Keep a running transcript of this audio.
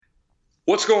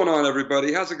What's going on,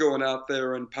 everybody? How's it going out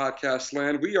there in podcast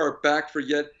land? We are back for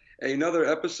yet another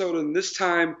episode, and this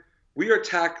time we are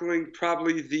tackling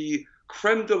probably the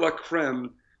creme de la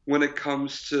creme when it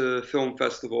comes to film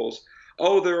festivals.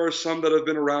 Oh, there are some that have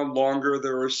been around longer,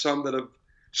 there are some that have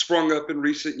sprung up in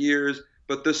recent years,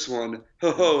 but this one,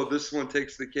 this one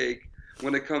takes the cake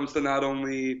when it comes to not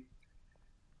only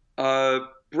uh,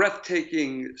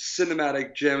 breathtaking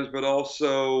cinematic gems, but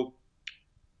also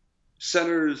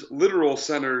literal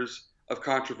centers of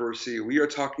controversy. We are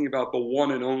talking about the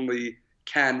one and only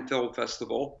Cannes Film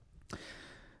Festival.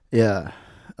 Yeah.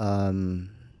 Um,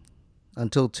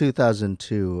 until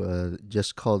 2002,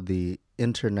 just called the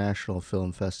International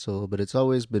Film Festival, but it's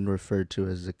always been referred to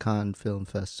as the Cannes Film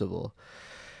Festival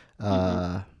Mm-hmm.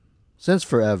 uh, since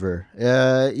forever.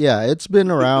 Yeah, it's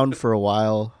been around for a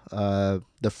while. The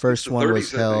Since first the one was 30s, I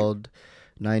think. held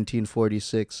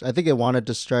 1946. I think it wanted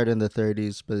to start in the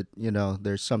 30s, but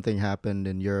there's something happened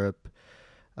in Europe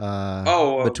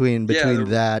Yeah, between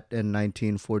that and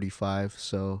 1945.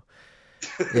 So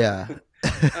yeah.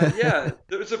 yeah.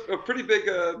 There was a pretty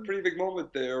big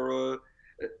moment there.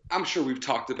 I'm sure we've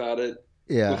talked about it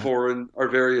Yeah. before in our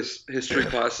various history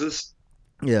classes.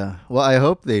 Yeah. Well, I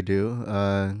hope they do.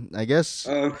 Um, I guess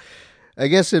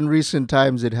in recent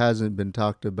times it hasn't been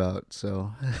talked about.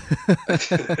 So.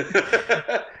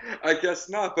 I guess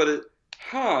not, but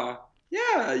huh?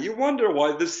 Yeah, you wonder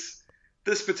why this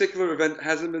particular event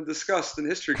hasn't been discussed in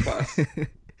history class.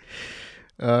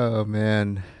 Oh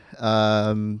man.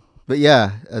 But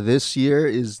yeah, this year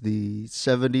is the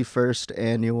 71st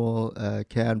annual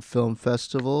Cannes Film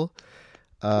Festival.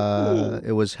 Ooh.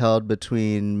 It was held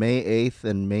between May 8th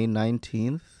and May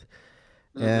 19th.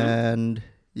 Mm-hmm. And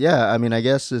yeah, I mean, I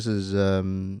guess this is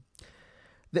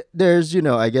there's,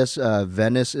 I guess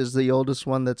Venice is the oldest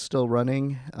one that's still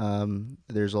running.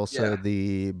 There's also Yeah.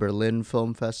 the Berlin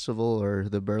Film Festival or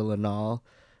the Berlinale.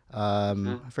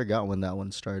 Mm-hmm. I forgot when that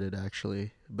one started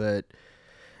actually, but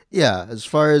yeah, as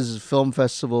far as film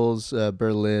festivals,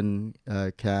 Berlin,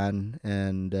 Cannes,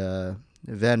 and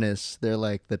Venice, they're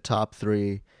like the top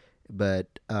three,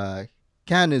 but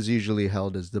Cannes is usually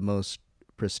held as the most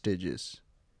prestigious.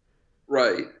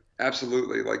 Right.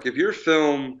 Absolutely. Like if your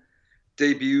film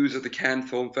debuts at the Cannes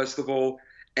Film Festival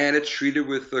and it's treated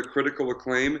with critical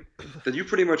acclaim, then you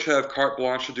pretty much have carte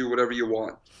blanche to do whatever you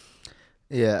want.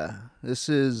 Yeah, this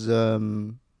is a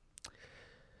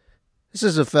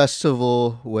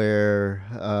festival where,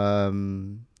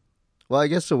 well, I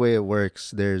guess the way it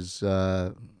works, there's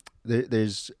a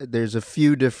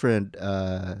few different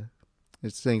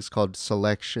there's things called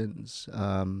selections.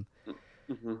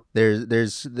 Mm-hmm.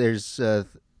 There's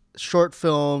short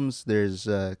films, there's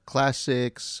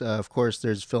classics. Of course,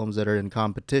 there's films that are in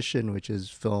competition, which is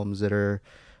films that are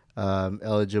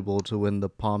eligible to win the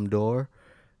Palme d'Or.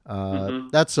 Mm-hmm.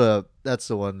 That's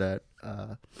the one that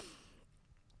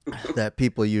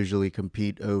people usually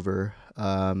compete over.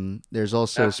 There's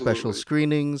also special Absolutely.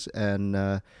 screenings and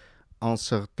un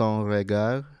certain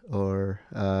regard, or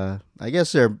I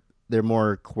guess they're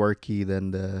more quirky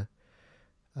than the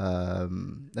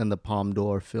Palme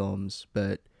d'Or films,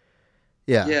 but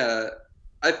yeah, Yeah,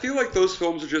 I feel like those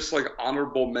films are just like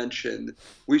honorable mention.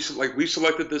 We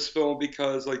selected this film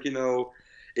because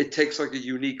it takes like a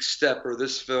unique step, or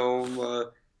this film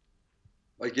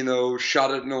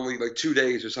shot it in only like 2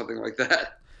 days or something like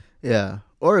that, yeah,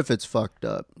 or if it's fucked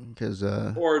up, because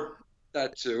or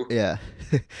that too. yeah,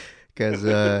 because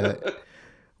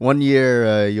one year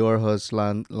Yorgos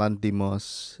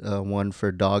Lanthimos won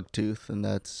for Dogtooth, and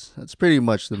that's pretty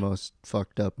much the most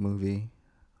fucked up movie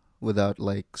without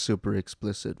like super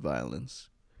explicit violence.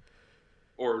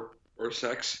 or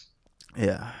sex.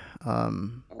 Yeah.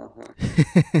 Um,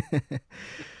 Uh-huh.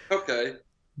 Okay.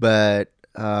 but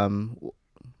um,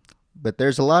 but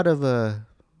there's a lot of uh,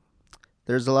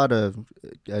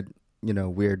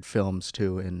 weird films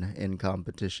too in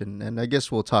competition, and I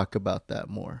guess we'll talk about that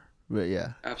more. But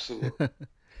yeah. Absolutely.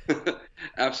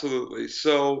 Absolutely.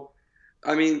 So,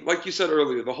 I mean, like you said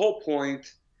earlier, the whole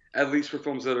point, at least for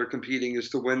films that are competing, is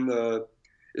to win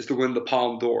the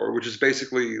Palme d'Or, which is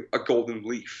basically a golden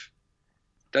leaf.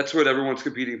 That's what everyone's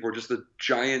competing for, just a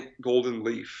giant golden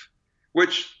leaf.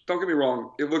 Which, don't get me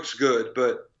wrong, it looks good,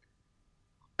 but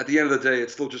at the end of the day,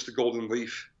 it's still just a golden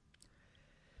leaf.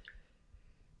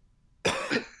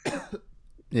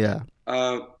 Yeah.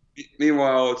 Uh,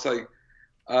 Meanwhile, it's like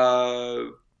uh,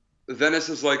 Venice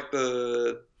is like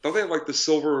don't they have like the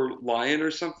silver lion or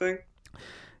something?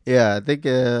 Yeah, I think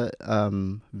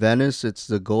Venice, it's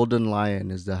the Golden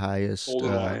Lion is the highest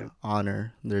Golden lion.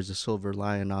 honor. There's a Silver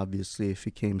Lion, obviously, if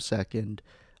he came second.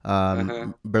 Uh-huh.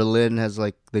 Berlin has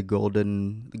like the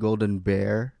Golden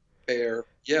Bear. Air.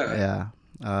 Yeah. Yeah.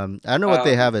 I don't know what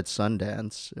they Um, have at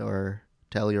Sundance or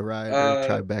Telluride or uh,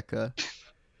 Tribeca.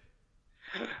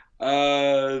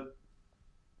 uh,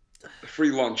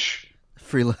 free lunch.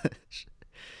 Free lunch.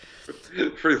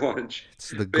 Free lunch. It's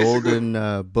the Basically.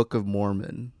 Golden Book of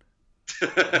Mormon.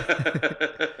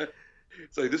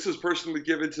 It's like this was personally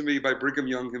given to me by Brigham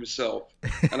Young himself,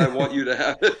 and I want you to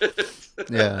have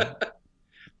Yeah. it.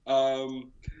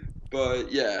 um,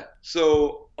 but yeah,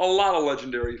 so a lot of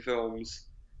legendary films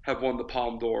have won the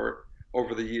Palme d'Or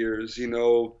over the years.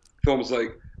 Films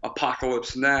like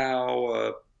Apocalypse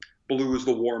Now, Blue is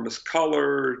the Warmest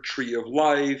Color, Tree of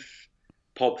Life,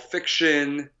 Pulp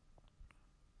Fiction.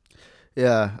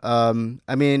 Yeah.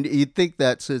 I mean, you'd think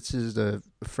that since it's a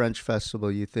French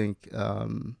festival, you think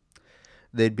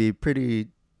they'd be pretty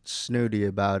snooty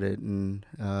about it and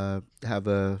have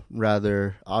a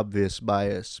rather obvious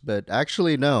bias. But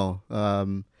actually, no.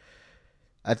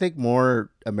 I think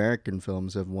more American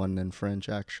films have won than French,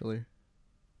 actually.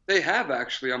 They have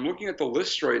actually. I'm looking at the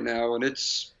list right now, and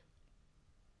it's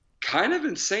kind of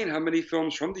insane how many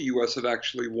films from the U.S. have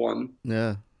actually won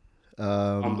Yeah.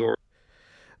 Palme Um, d'Or.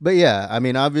 but yeah, I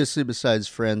mean, obviously, besides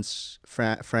France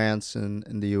and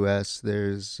the U.S.,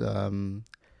 there's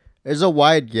a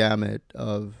wide gamut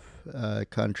of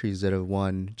countries that have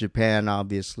won. Japan,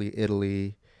 obviously,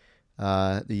 Italy,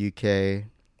 the UK,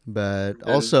 but And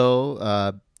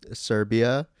also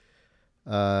Serbia,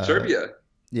 uh, Serbia,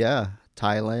 yeah,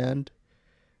 Thailand,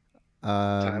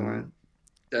 Thailand, um,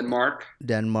 Denmark.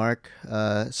 Denmark,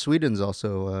 Sweden's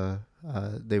also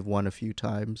they've won a few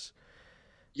times.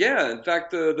 Yeah, in fact,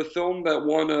 the film that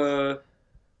won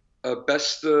a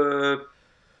best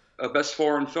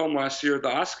foreign film last year at the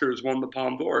Oscars won the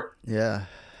Palme d'Or. Yeah,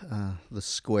 the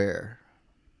Square.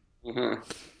 Uh-huh.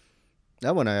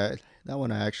 That one I that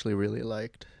one I actually really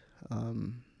liked.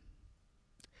 Um,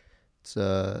 it's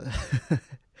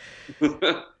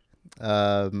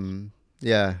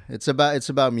yeah, it's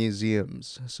about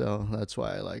museums, so that's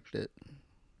why I liked it.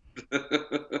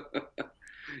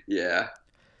 Yeah.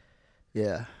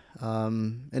 Yeah.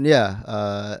 And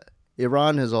yeah,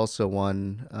 Iran has also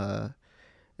won.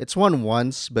 It's won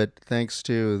once, but thanks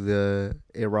to the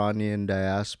Iranian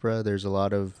diaspora, there's a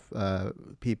lot of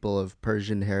people of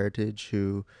Persian heritage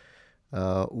who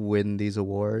win these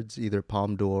awards, either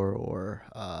Palme d'Or or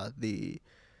the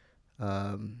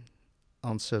Un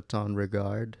Certain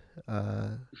Regard.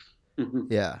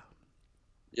 Yeah.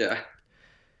 Yeah.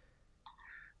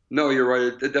 No, you're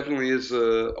right. It definitely is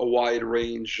a wide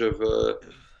range of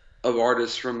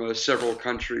artists from several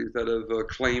countries that have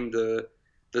claimed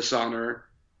this honor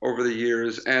over the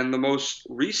years. And the most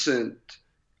recent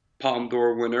Palme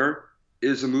d'Or winner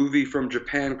is a movie from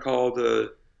Japan called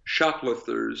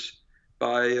Shoplifters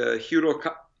by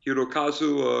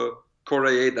Hirokazu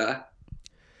Koreeda.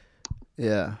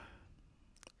 Yeah.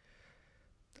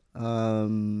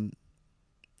 Um,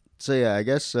 so yeah, I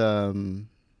guess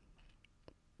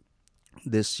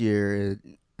this year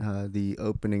the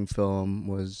opening film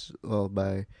was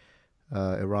by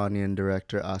Iranian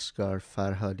director Asghar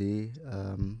Farhadi,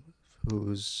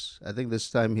 who's I think this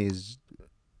time he's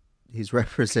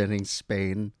representing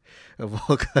Spain of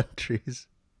all countries.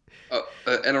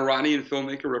 An Iranian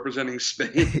filmmaker representing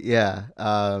Spain. Yeah,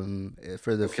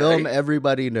 for the film Okay.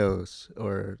 everybody knows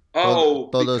or Oh,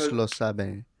 todos because lo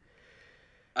saben.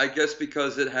 I guess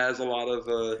because it has a lot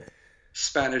of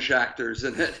Spanish actors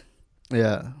in it.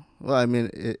 Yeah, well, I mean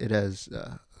it has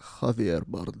Javier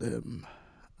Bardem,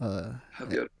 uh,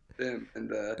 Javier Bardem and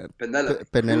P- Penelope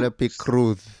Penelope Cruz.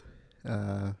 Cruz.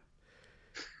 Uh,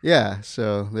 yeah,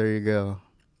 so there you go.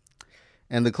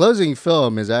 And the closing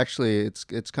film is actually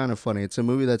it's kind of funny. It's a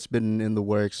movie that's been in the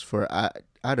works for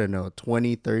I don't know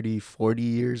 20, 30, 40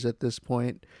 years at this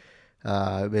point.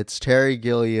 It's Terry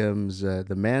Gilliam's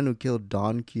The Man Who Killed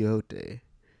Don Quixote.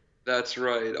 That's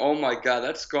right. Oh my God,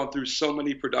 that's gone through so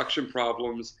many production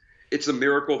problems. It's a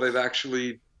miracle they're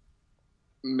actually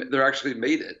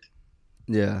made it.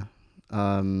 Yeah.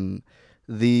 Um,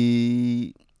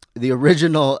 the the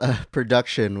original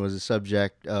production was a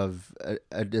subject of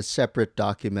a separate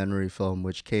documentary film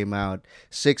which came out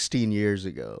 16 years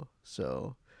ago.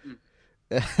 So Hmm,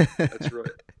 that's right.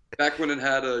 Back when it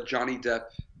had Johnny Depp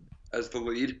as the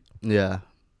lead. yeah.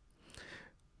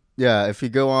 Yeah, if you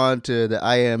go on to the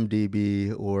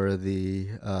IMDb or the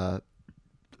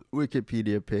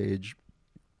Wikipedia page,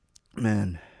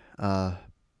 man, uh,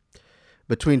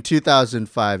 between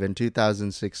 2005 and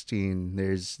 2016,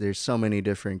 there's so many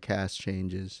different cast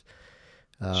changes.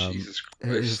 Jesus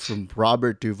Christ. From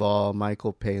Robert Duvall,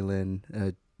 Michael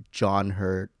Palin, John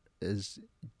Hurt as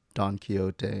Don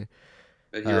Quixote,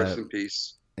 May he uh, rest in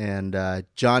peace. and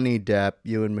Johnny Depp,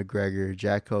 Ewan McGregor,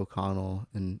 Jack O'Connell,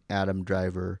 and Adam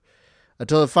Driver,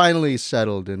 until it finally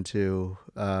settled into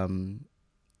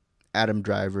Adam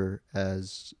Driver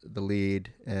as the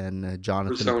lead and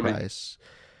Jonathan Pryce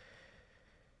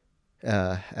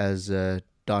as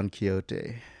Don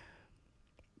Quixote.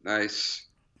 Nice.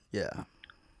 Yeah.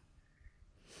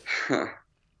 Huh.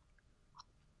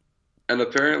 And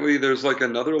apparently there's like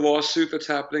another lawsuit that's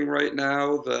happening right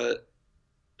now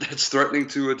that's threatening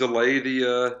to delay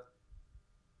the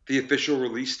official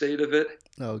release date of it.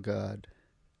 Oh God.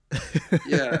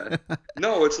 Yeah.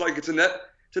 No, it's like it's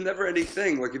a never-ending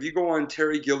thing. Like if you go on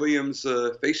Terry Gilliam's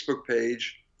Facebook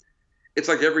page, it's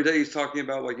like every day he's talking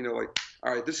about like, like,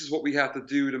 all right, this is what we have to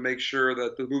do to make sure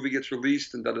that the movie gets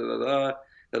released and da da da da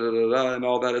da da da da and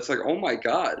all that. It's like, oh my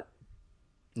God.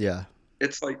 Yeah.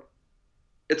 It's like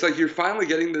you're finally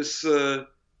getting this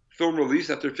film released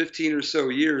after 15 or so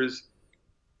years,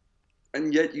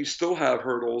 and yet you still have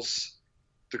hurdles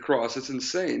to cross. It's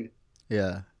insane.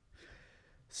 Yeah.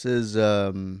 This is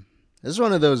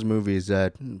one of those movies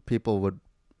that people would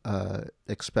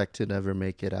expect to never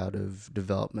make it out of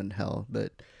development hell,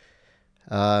 but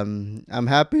I'm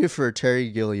happy for Terry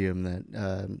Gilliam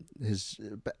that his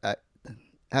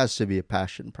has to be a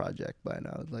passion project by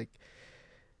now. Like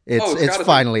it's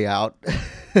finally out.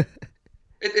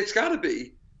 It's got to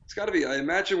be. It's got to be. I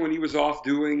imagine when he was off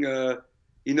doing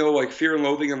like Fear and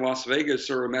Loathing in Las Vegas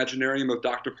or Imaginarium of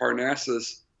Dr.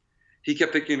 Parnassus, he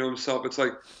kept thinking to himself, it's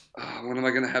like, when am I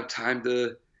going to have time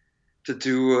to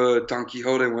do Don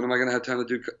Quixote? When am I going to have time to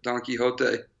do Don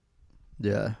Quixote?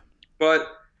 Yeah. But,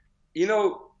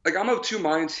 like I'm of two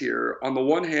minds here. On the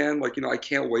one hand, like, I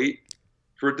can't wait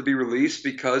for it to be released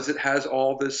because it has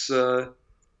all this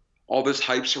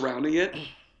hype surrounding it.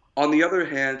 On the other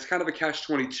hand, it's kind of a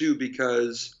catch-22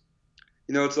 because,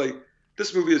 it's like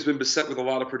this movie has been beset with a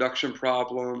lot of production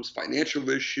problems, financial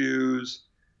issues,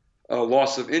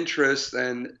 loss of interest,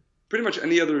 and pretty much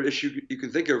any other issue you can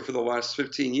think of for the last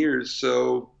 15 years.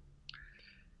 So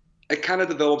it kind of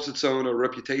develops its own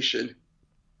reputation.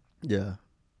 Yeah.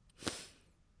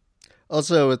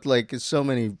 Also, with like so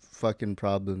many fucking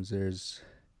problems, there's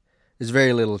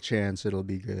very little chance it'll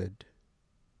be good.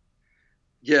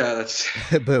 Yeah, that's.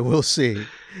 But we'll see.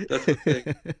 That's the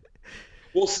thing.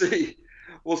 We'll see.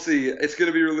 We'll see. It's going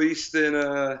to be released in.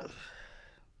 I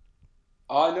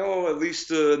know at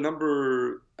least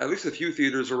a few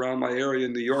theaters around my area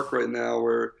in New York right now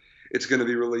where it's going to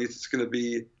be released. It's going to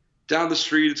be down the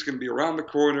street. It's going to be around the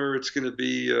corner. It's going to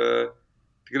be.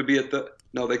 At the.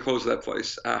 No, they closed that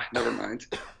place. Never mind.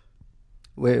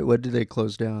 Wait, what did they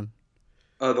close down?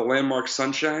 The Landmark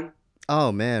Sunshine.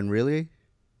 Oh man, really?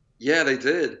 Yeah, they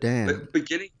did. Damn.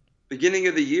 The beginning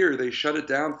of the year, they shut it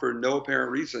down for no apparent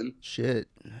reason. Shit.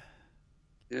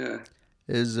 Yeah.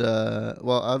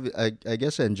 I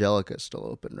guess Angelica's still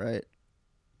open, right?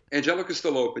 Angelica's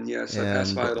still open, yes. I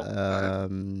passed by it all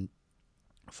the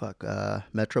time.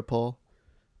 Metropole.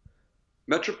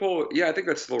 Metropole, yeah, I think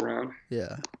that's still around.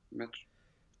 Yeah.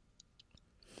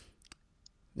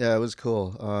 Yeah, it was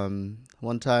cool.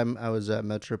 One time I was at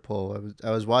Metropole. I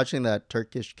was watching that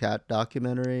Turkish cat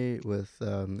documentary with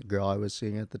the girl I was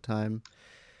seeing at the time.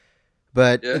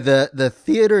 But the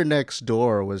theater next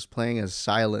door was playing a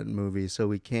silent movie, so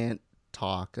we can't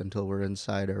talk until we're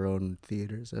inside our own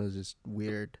theaters. It was just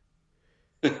weird.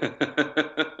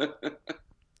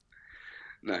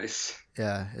 Nice.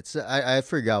 Yeah, I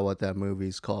forgot what that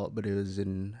movie's called, but it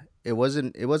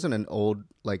wasn't an old,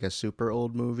 like a super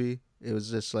old movie. It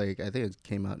was just like, I think it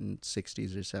came out in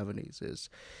 60s or 70s.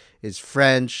 It's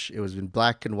French. It was in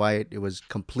black and white. It was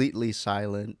completely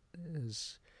silent.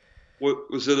 What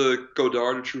was it, a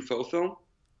Godard or Truffaut film?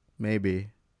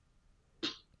 Maybe.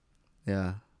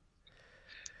 Yeah.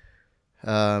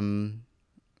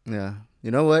 Yeah.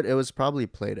 You know what? It was probably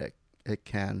played at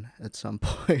Cannes at some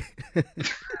point.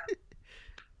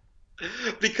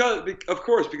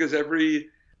 Because every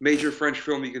major French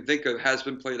film you can think of has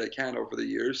been played at Cannes over the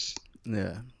years.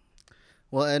 Yeah.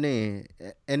 Well, any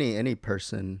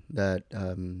person that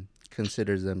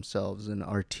considers themselves an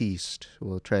artiste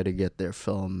will try to get their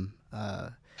film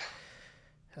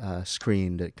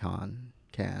screened at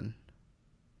Cannes.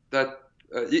 That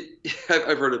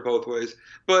I've heard it both ways,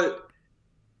 but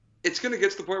it's going to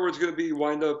get to the point where it's going to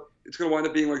wind up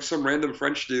being like some random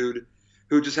French dude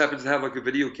who just happens to have like a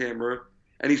video camera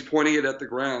and he's pointing it at the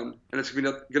ground, and it's going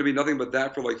to be nothing but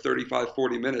that for like 35,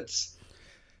 40 minutes.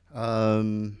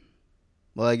 Well,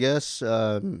 I guess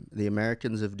the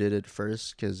Americans have did it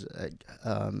first because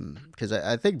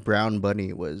I think Brown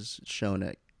Bunny was shown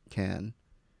at Cannes.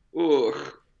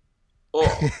 Ugh.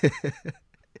 Oh.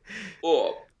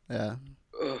 Oh. Yeah.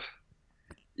 Ugh.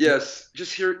 Yes,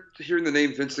 just hearing the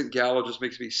name Vincent Gallo just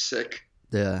makes me sick.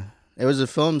 Yeah. It was a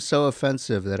film so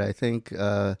offensive that I think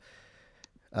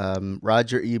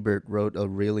Roger Ebert wrote a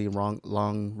really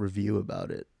long review about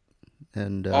it.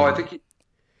 And Oh, I think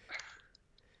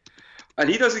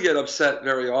he doesn't get upset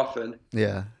very often.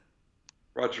 yeah.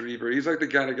 Roger Ebert, he's like the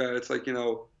kind of guy. It's like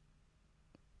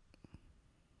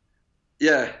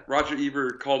yeah. Roger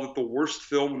Ebert called it the worst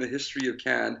film in the history of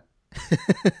Cannes.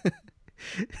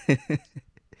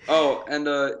 Oh,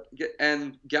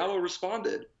 and Gallo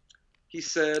responded. He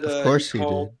said Of course he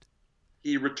did.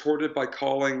 he retorted by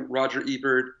calling Roger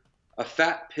Ebert a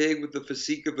fat pig with the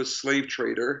physique of a slave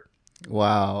trader.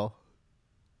 Wow.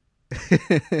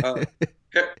 Uh,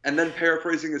 and then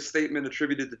paraphrasing a statement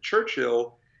attributed to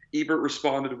Churchill, Ebert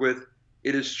responded with,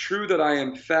 "It is true that I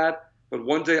am fat, but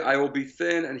one day I will be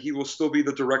thin and he will still be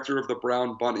the director of the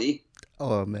Brown Bunny."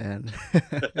 Oh man.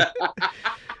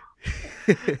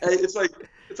 It's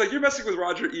like you're messing with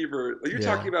Roger Ebert. Like you're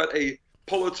Yeah. talking about a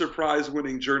Pulitzer Prize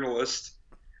winning journalist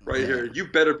right Yeah. here. You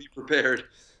better be prepared.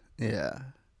 Yeah.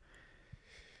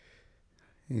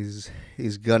 He's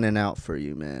gunning out for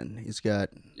you, man. Yeah.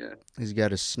 He's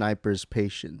got a sniper's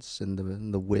patience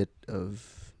and the wit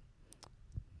of,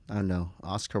 I don't know,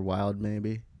 Oscar Wilde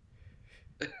maybe.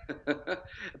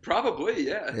 Probably,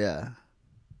 yeah. Yeah.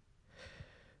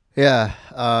 Yeah.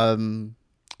 I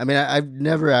mean, I've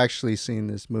never actually seen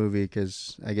this movie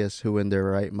because I guess who in their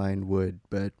right mind would,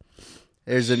 but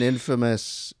there's an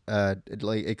infamous,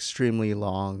 like extremely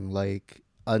long, like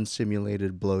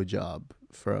unsimulated blowjob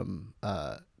from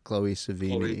Chloe Chloe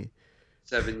Sevigny.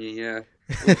 Sevigny, yeah.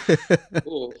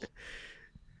 Oof. Oof.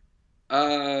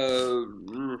 Uh,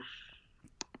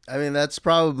 I mean, that's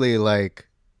probably like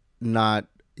not,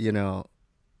 you know,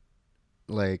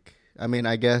 like I mean,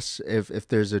 I guess if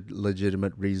there's a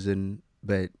legitimate reason,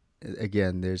 but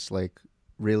again, there's like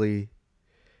really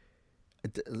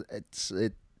it, it's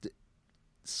it,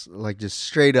 it's like just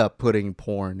straight up putting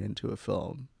porn into a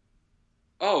film.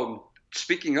 oh,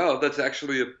 speaking of, that's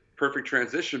actually a perfect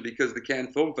transition because the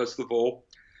Cannes Film Festival,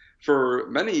 for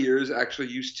many years, actually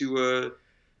used to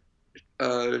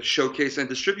showcase and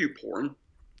distribute porn.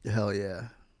 Hell yeah.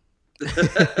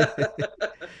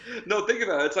 No, think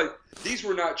about it. It's like these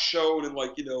were not shown in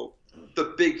like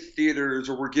the big theaters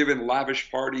or were given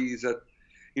lavish parties at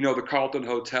the Carlton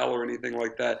Hotel or anything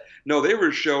like that. No, they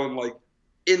were shown like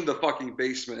in the fucking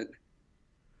basement.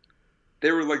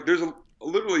 They were like there's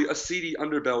literally a seedy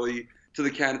underbelly to the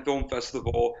Cannes Film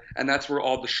Festival, and that's where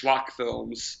all the schlock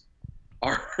films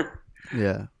are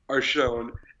Yeah. are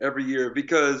shown every year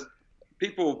because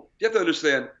you have to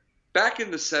understand back in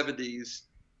the 70s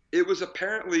it was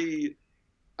apparently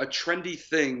a trendy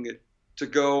thing to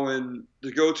go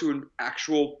to an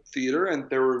actual theater, and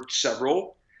there were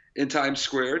several in Times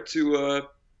Square to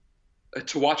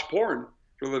watch porn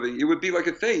for a living. It would be like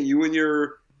a thing. You and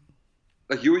your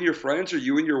friends or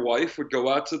you and your wife would go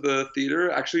out to the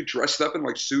theater actually dressed up in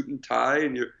like suit and tie,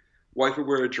 and your wife would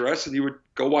wear a dress, and you would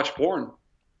go watch porn.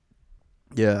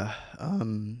 Yeah.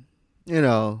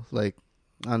 Like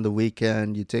on the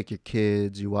weekend, you take your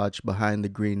kids, you watch Behind the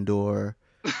Green Door.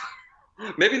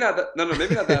 Maybe not that. No,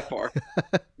 maybe not that far.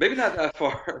 Maybe not that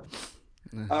far.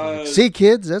 Like, Uh, see,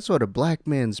 kids, that's what a black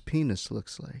man's penis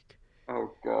looks like. oh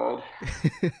God.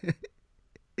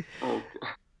 Oh,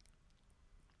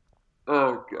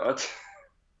 oh God.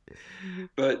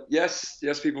 But yes,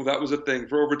 people, that was a thing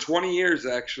for over 20 years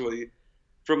actually,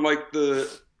 from like the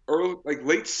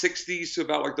late 60s to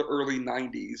about like the early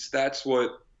 90s. That's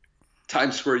what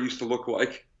Times Square used to look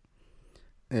like.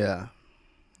 Yeah.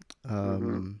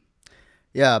 Hmm.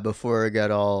 Yeah, before it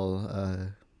got all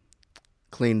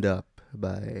cleaned up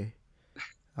by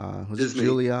was it Disney.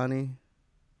 Giuliani?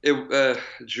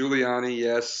 Giuliani,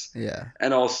 yes, Yeah.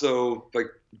 and also like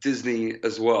Disney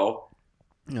as well,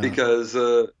 Yeah. because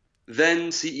then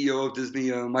CEO of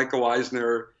Disney, Michael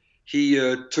Eisner, he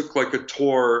took like a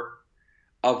tour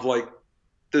of like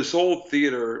this old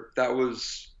theater that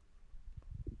was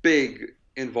big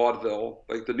in vaudeville,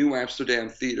 like the New Amsterdam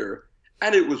Theater,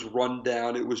 and it was run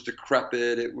down, it was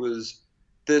decrepit, it was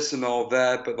this and all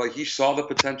that, but like he saw the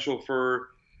potential for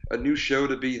a new show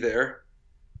to be there,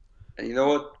 and you know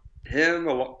what? Him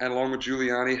and along with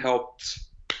Giuliani helped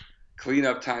clean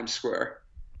up Times Square.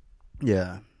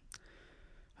 Yeah.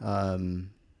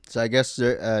 So I guess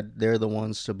they're the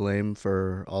ones to blame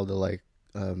for all the like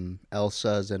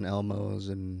Elsas and Elmos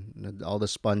and all the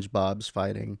SpongeBob's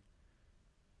fighting.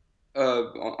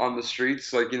 On the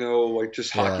streets, like like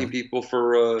just hawking Yeah. people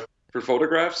for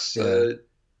photographs. Yeah.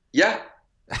 Yeah,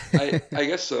 I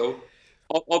guess so.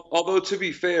 Although to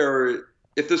be fair,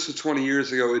 if this was 20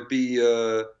 years ago, it'd be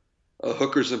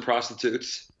hookers and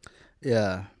prostitutes.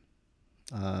 Yeah.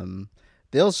 Um,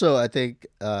 they also, I think,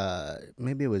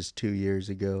 maybe it was 2 years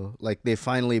ago. Like they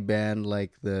finally banned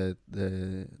like the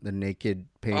naked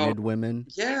Oh, painted women.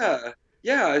 yeah,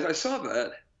 yeah, I saw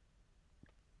that.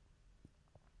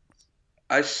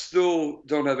 I still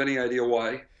don't have any idea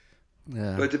why.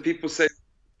 Yeah. Like, do people say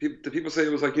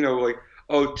it was like, like,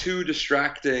 oh, too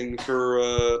distracting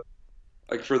for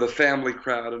like for the family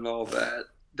crowd and all that.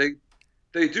 They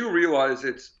they do realize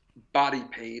it's body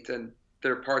paint and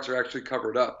their parts are actually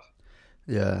covered up.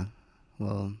 Yeah.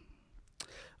 Well,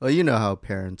 well, you know how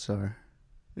parents are.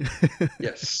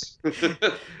 Yes.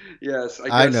 Yes,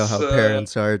 I I know guess how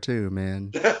parents are too,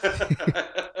 man.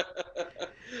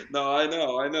 No, I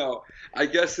know. I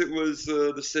guess it was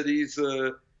the city's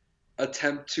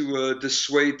attempt to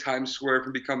dissuade Times Square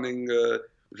from becoming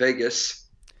Vegas.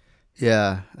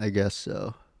 Yeah, I guess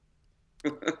so.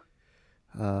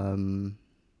 Um,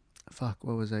 fuck,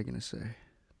 what was I gonna say?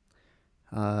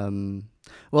 Um,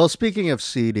 well, speaking of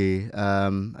CD,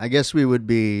 I guess we would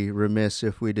be remiss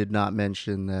if we did not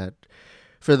mention that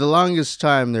for the longest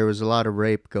time there was a lot of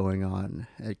rape going on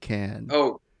at Cannes.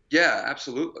 Oh, yeah,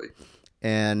 absolutely.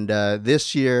 And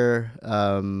this year,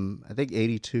 I think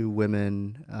 82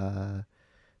 women,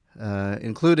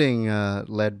 including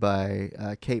led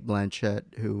by Kate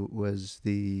Blanchett, who was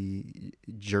the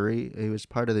jury, who was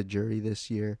part of the jury this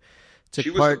year, She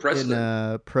took was the part in president.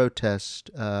 a protest,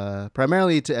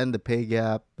 primarily to end the pay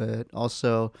gap, but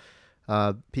also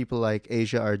people like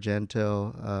Asia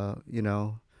Argento,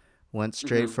 went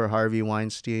straight Hmm. for Harvey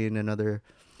Weinstein and other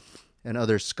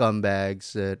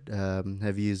scumbags that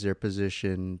have used their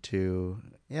position to,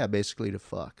 yeah, basically to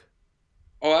fuck.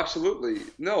 Oh, absolutely.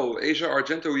 No, Asia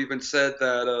Argento even said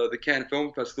that the Cannes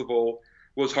Film Festival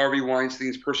was Harvey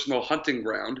Weinstein's personal hunting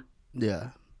ground.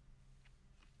 Yeah.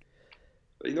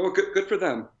 But you know what? Good for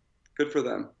them. Good for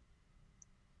them.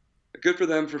 Good for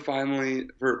them for finally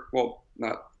for well,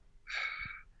 not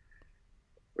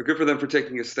but good for them for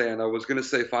taking a stand. I was going to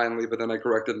say finally, but then I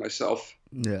corrected myself.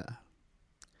 Yeah.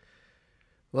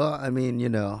 Well, I mean,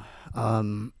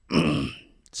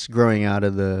 it's growing out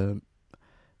of the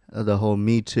whole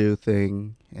Me Too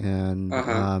thing, and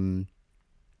Uh-huh.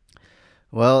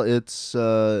 well, it's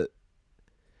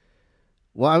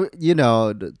well,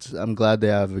 I'm glad they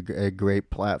have a great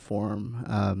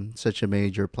platform, such a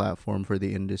major platform for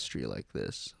the industry like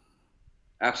this.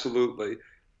 Absolutely.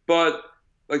 But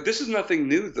like this is nothing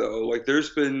new though. Like there's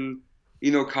been,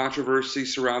 controversy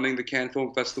surrounding the Cannes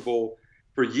Film Festival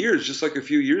for years. Just like a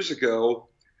few years ago,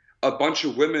 a bunch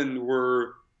of women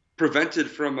were prevented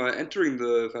from entering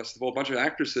the festival, a bunch of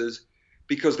actresses,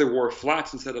 because they wore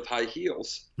flats instead of high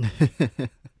heels.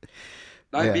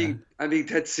 I'm Yeah, being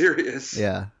dead serious.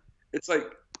 yeah. It's like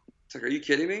are you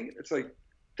kidding me? It's like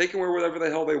they can wear whatever the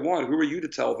hell they want. Who are you to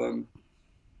tell them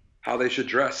how they should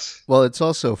dress? Well, it's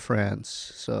also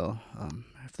France, so Uh,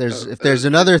 if uh, there's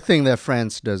another thing that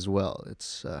France does well,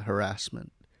 it's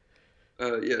harassment.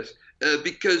 yes,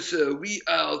 because we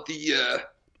are the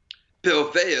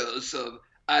purveyors of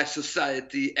our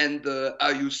society and how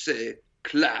you say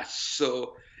class.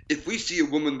 So if we see a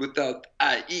woman without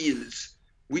high heels,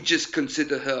 we just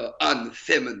consider her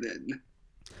unfeminine.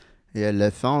 Yeah, la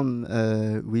femme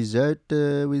without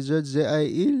the high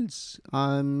heels,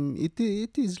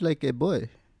 it is like a boy.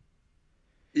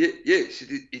 Yes,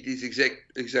 it is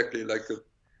exactly like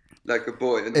a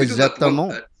boy, and we do not want Exactement.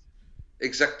 that.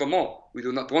 Exactement, we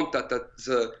do not want that at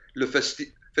le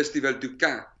Festival du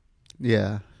Can.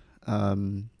 Yeah.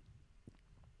 Um,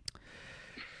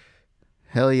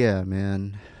 hell yeah,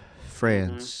 man. Hmm.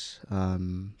 France.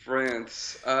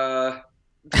 France.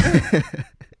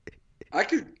 I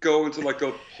could go into like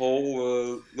a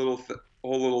whole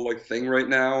little like thing right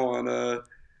now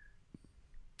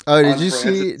Oh, on France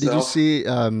did you itself. see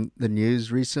the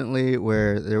news recently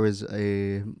where there was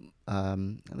a I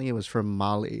think it was from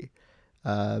Mali.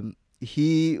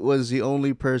 He was the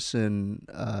only person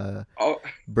Oh,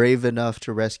 brave enough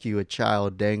to rescue a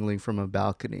child dangling from a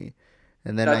balcony.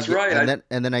 And then that's right.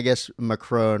 and then I guess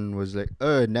Macron was like,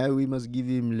 "Oh, now we must give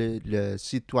him le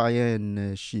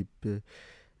citoyenship."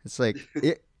 It's like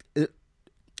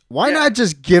why Yeah, not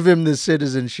just give him the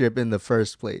citizenship in the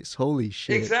first place? Holy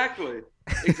shit. exactly,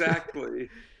 exactly,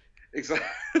 exactly,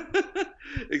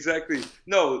 exactly.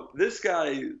 No, this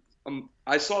guy.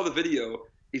 I saw the video.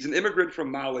 He's an immigrant from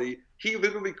Mali. He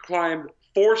literally climbed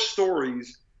 4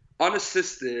 stories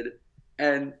unassisted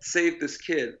and saved this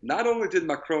kid. Not only did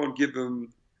Macron give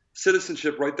him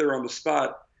citizenship right there on the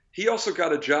spot, he also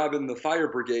got a job in the fire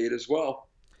brigade as well.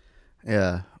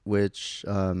 Yeah, which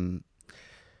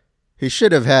he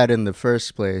should have had in the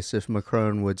first place if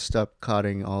Macron would stop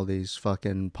cutting all these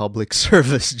fucking public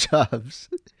service jobs.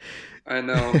 I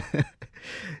know.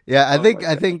 Yeah, I Oh think my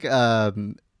I God. think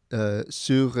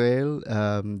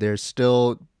Surreal, they're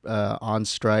still on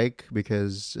strike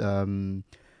because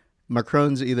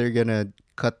Macron's either gonna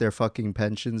cut their fucking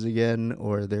pensions again,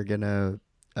 or they're gonna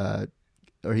uh,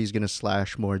 or he's gonna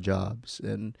slash more jobs.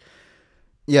 And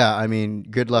yeah, I mean,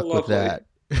 good Oh, luck with lovely.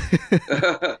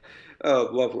 that. Oh,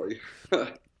 lovely.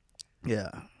 Yeah.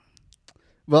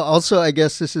 Well, also, I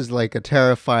guess this is like a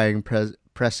terrifying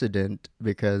precedent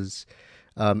because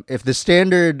if the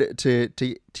standard to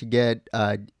get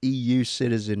EU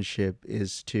citizenship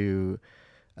is to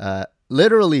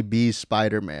literally be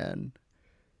Spider Man,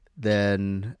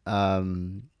 then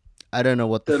I don't know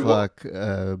what the Then what? fuck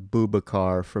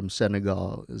Boubacar from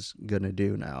Senegal is gonna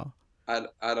do now. I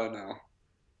don't know.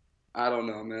 I don't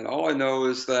know, man. All I know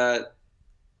is that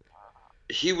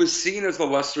he was seen as the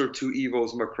lesser of two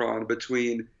evils, Macron,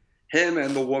 between him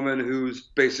and the woman who's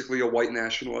basically a white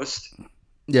nationalist.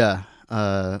 Yeah,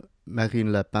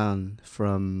 Marine Le Pen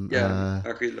from Yeah,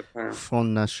 Marine Le Pen. Front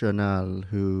National,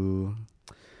 who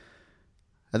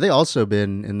I think also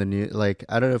been in the news. Like,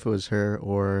 I don't know if it was her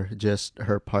or just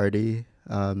her party.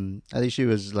 I think she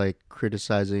was like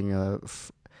criticizing uh,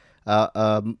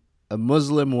 um, a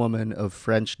Muslim woman of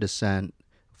French descent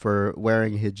for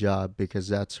wearing hijab because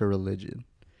that's her religion.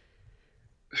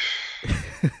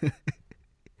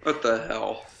 What the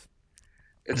hell?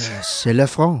 It's C'est la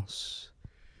France.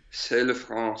 c'est le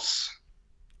France.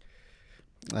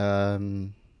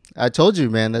 Um, I told you,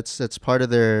 man. That's part of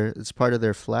their. It's part of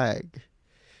their flag.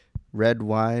 Red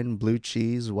wine, blue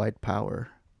cheese, white power.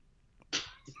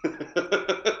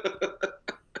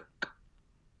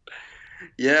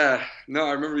 Yeah, no,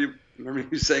 I remember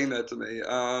you saying that to me.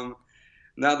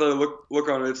 Now that I look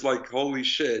on it, it's like holy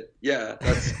shit. Yeah,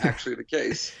 that's actually the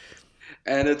case.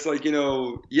 And it's like,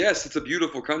 yes, it's a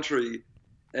beautiful country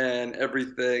and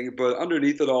everything, but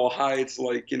underneath it all hides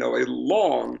like, a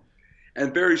long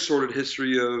and very sordid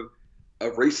history of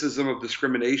racism, of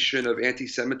discrimination, of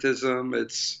anti-Semitism.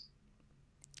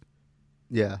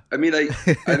 Yeah. I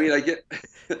get,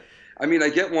 I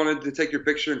get wanting to take your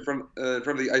picture in front of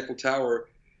the Eiffel Tower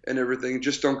and everything.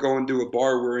 Just don't go into a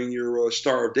bar wearing your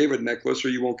Star of David necklace, or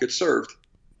you won't get served.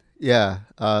 Yeah.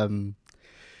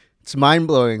 It's mind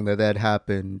blowing that that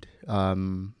happened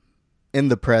in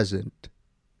the present.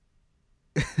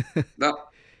 Now,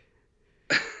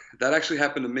 that actually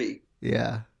happened to me.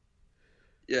 Yeah.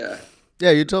 Yeah,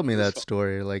 Yeah, you told me it was that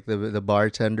story. Like the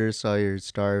bartender saw your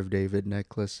Star of David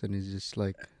necklace and he's just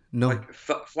like, no. like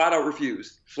flat out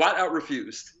refused. Flat out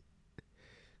refused.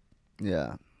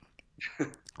 Yeah.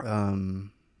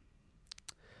 Um,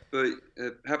 But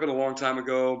it happened a long time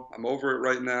ago. I'm over it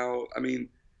right now.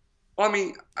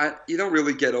 You don't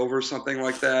really get over something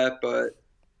like that, but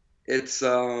it's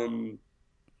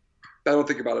I don't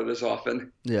think about it as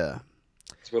often. yeah.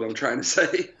 That's what I'm trying to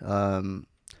say. Um,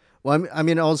 well, I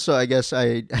mean, also, I guess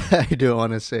I I do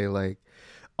want to say like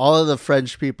all of the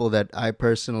French people that I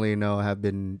personally know have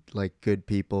been like good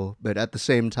people, but at the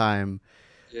same time,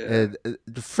 Yeah,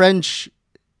 the French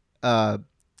uh,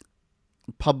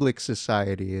 public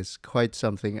society is quite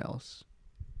something else.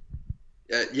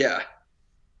 yeah, yeah,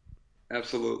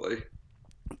 absolutely.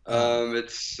 Um,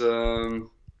 It's let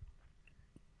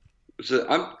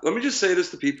me just say this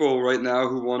to people right now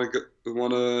who want to go, who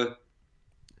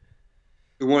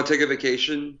want to take a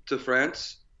vacation to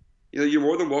France. You're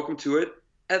more than welcome to it.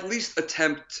 At least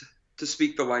attempt to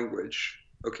speak the language,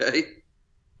 okay?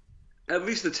 At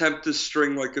least attempt to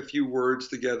string like a few words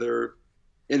together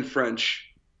in French.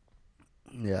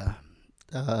 yeah.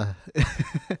 Uh,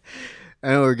 I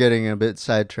know we're getting a bit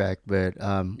sidetracked, but one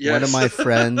of Yes. my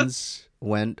friends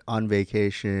went on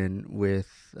vacation with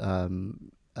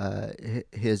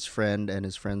his friend and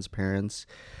his friend's parents.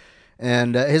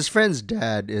 And his friend's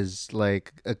dad is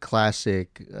like a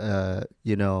classic,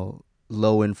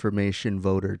 low information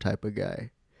voter type of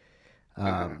guy. Uh,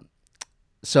 Um,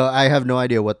 so I have no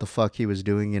idea what the fuck he was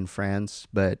doing in France,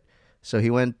 but so he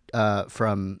went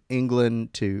from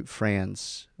England to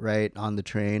France, right, on the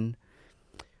train.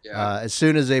 yeah. As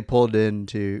soon as they pulled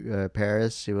into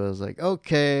Paris, he was like,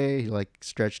 "Okay," he like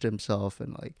stretched himself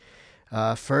and like,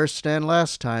 first and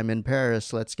last time in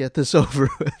Paris, let's get this over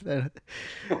with.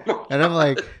 Oh my And I'm God.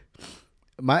 like,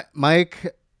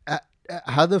 Mike,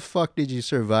 how the fuck did you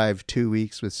survive 2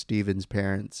 weeks with Steven's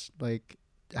parents? Like,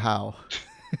 how?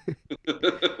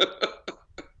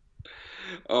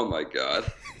 Oh my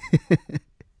God.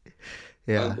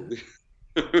 Yeah.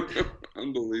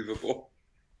 Unbelievable.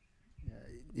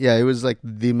 Yeah, it was like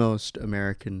the most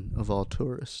American of all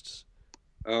tourists.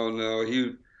 Oh no,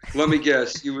 he. Let me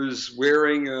guess. He was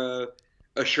wearing a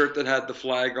shirt that had the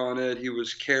flag on it. He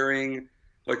was carrying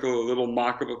like a little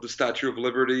mock-up of the Statue of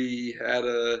Liberty. He had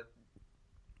a.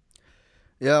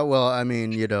 Yeah, well, I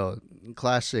mean,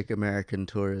 classic American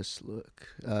tourist look.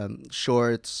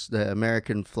 Shorts, the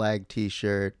American flag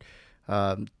T-shirt,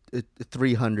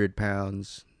 300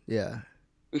 pounds. Yeah,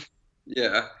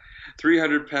 Yeah,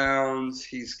 300 pounds.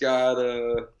 He's got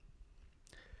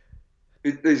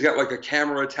like a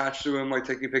camera attached to him, like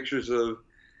taking pictures of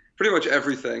pretty much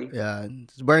everything. yeah.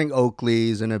 He's wearing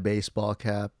Oakleys and a baseball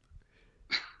cap.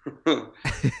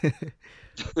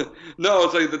 No,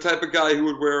 it's like the type of guy who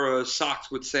would wear socks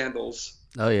with sandals.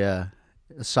 Oh yeah,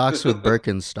 socks with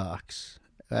Birkenstocks.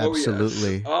 Oh yes.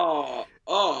 Absolutely. Ah.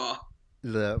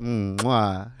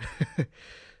 Mwah.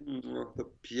 The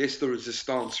pièce de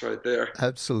résistance right there.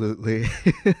 Absolutely.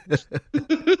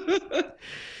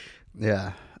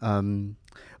 Yeah.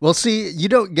 Well, see, you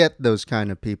don't get those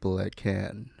kind of people at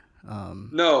Cannes.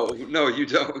 No, no, you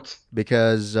don't.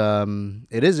 Because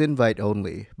it is invite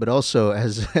only, but also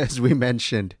as as we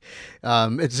mentioned,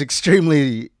 it's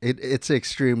extremely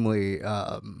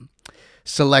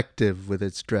selective with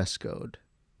its dress code.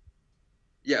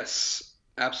 Yes,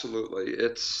 absolutely.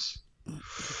 It's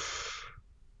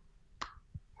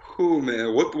who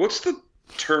man. What's the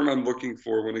term I'm looking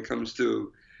for when it comes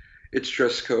to its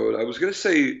dress code? I was gonna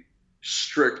say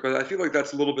strict, but I feel like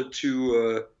that's a little bit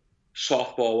too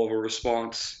softball of a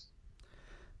response.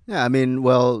 Yeah, I mean,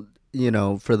 well,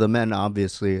 for the men,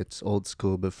 obviously it's old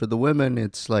school, but for the women,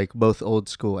 it's like both old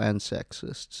school and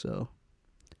sexist. So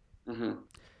Hmm.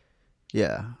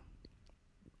 yeah,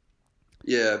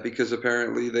 Yeah, because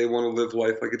apparently they want to live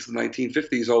life like it's the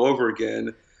 1950s all over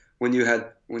again. When you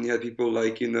had people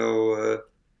like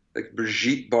like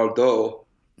Brigitte Bardot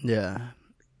yeah.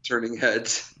 turning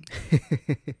heads.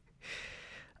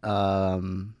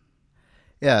 um,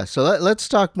 Yeah, so let's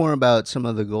talk more about some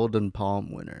of the Golden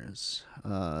Palm winners.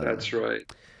 That's right.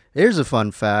 Here's a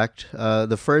fun fact: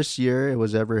 the first year it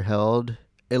was ever held,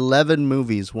 11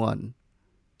 movies won.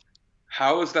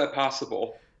 How is that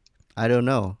possible? I don't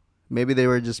know. Maybe they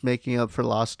were just making up for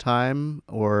lost time,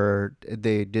 or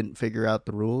they didn't figure out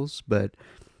the rules. But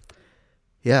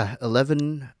yeah,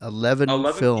 11 11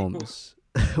 people. films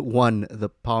won the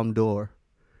Palme d'Or.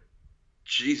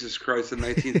 Jesus Christ, in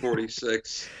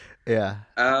 1946. Yeah.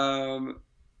 Um,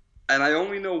 and I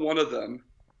only know one of them.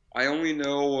 I only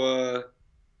know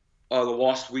The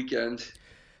Lost Weekend.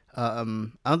 I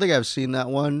don't think I've seen that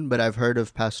one, but I've heard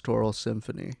of Pastoral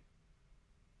Symphony.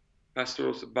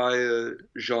 Pastoral by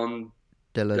Jean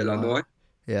Delanois. Delanoy.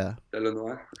 Yeah.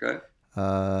 Delanoy. Okay.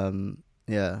 Is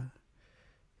Yeah.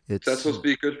 that It's supposed to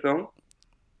be a good film?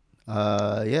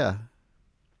 yeah.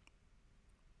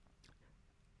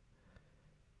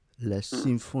 La Hmm.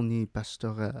 Symphonie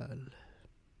Pastorale.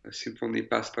 La Symphonie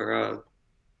Pastorale.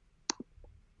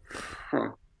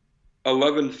 Huh.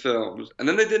 11 films. And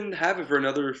then they didn't have it for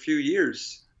another few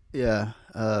years. Yeah.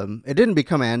 It didn't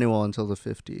become annual until the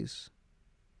 50s.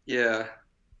 Yeah.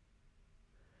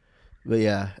 But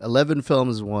yeah, 11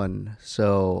 films won.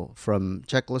 So from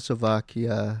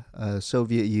Czechoslovakia,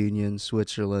 Soviet Union,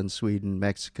 Switzerland, Sweden,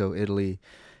 Mexico, Italy,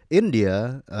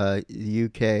 India,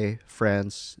 UK,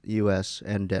 France, US,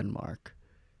 and Denmark.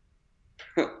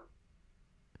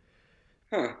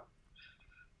 Huh.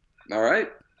 All right.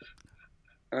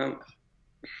 Um,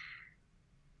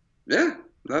 yeah,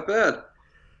 not bad.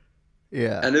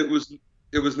 Yeah. And it was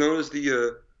known as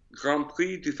the Grand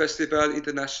Prix du Festival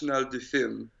International du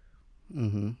Film.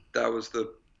 Mm-hmm. That was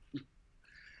the.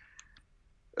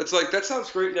 It's like that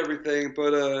sounds great and everything,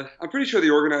 but I'm pretty sure the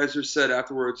organizers said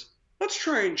afterwards, let's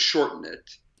try and shorten it.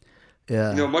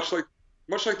 Yeah. Much like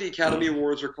the Academy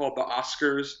Awards are called the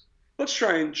Oscars. Let's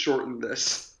try and shorten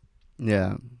this.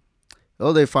 Yeah.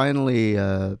 Oh, they finally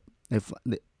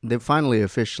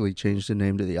officially changed the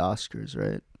name to the Oscars,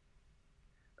 right?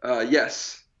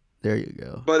 Yes, There you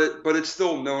go. but it's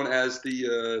still known as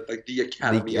the like the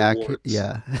Academy Awards.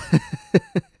 Yeah.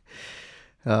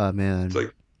 Oh It's man.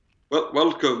 like, well,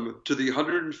 welcome to the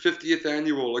 150th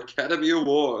annual Academy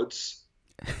Awards,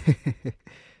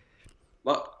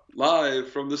 live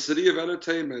from the City of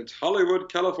Entertainment,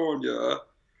 Hollywood, California.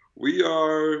 We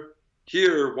are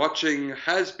here watching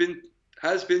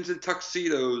has-beens in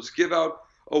tuxedos give out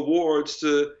awards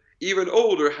to even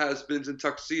older has-beens in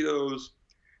tuxedos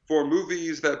for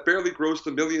movies that barely grossed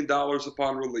 $1 million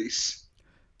upon release.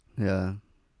 Yeah.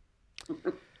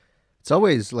 It's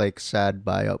always like sad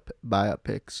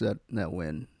biopics that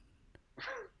win.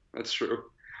 That's true.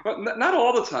 But not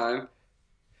all the time.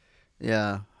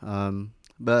 Yeah.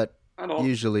 But Not all.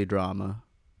 usually drama.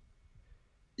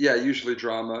 Yeah, usually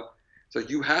drama. So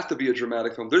you have to be a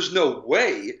dramatic film. There's no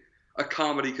way a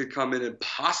comedy could come in and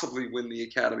possibly win the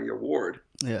Academy Award.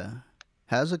 Yeah.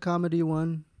 Has a comedy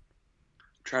won?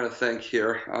 I'm trying to think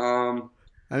here.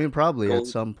 I mean, probably at Go.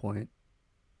 some point.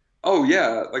 Oh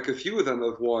yeah, like a few of them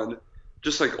have won.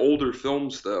 Just like older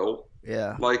films though.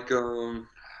 Yeah. Like what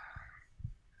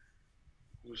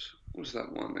was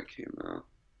that one that came out?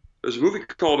 There's a movie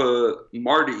called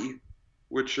Marty,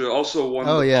 which also won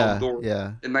Oh the Palme yeah, d'Or yeah.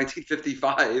 in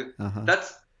 1955. Uh-huh.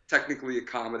 That's technically a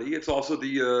comedy. It's also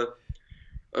the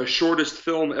shortest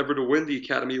film ever to win the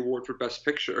Academy Award for Best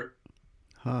Picture.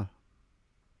 Huh.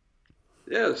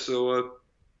 Yeah, so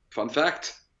fun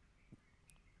fact.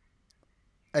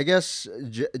 I guess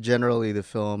generally the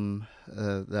film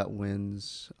that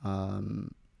wins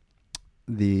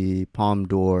the Palme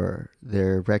d'Or,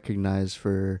 they're recognized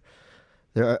for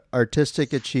their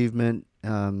artistic achievement,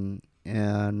 and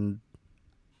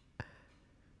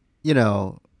you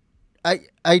know,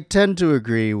 I tend to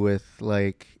agree with,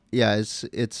 like, yeah,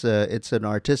 it's an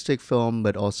artistic film,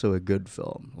 but also a good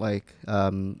film. Like,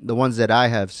 the ones that I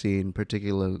have seen,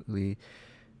 particularly,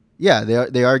 yeah,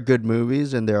 they are good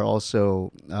movies, and they're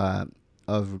also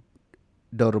of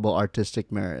notable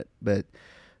artistic merit. But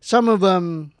some of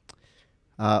them,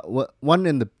 one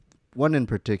in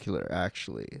particular,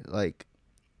 actually, like,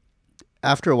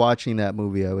 after watching that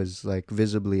movie, I was like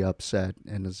visibly upset,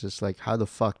 and it's just like, how the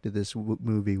fuck did this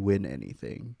movie win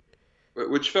anything?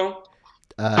 Which film?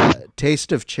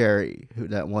 Taste of Cherry,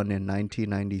 that won in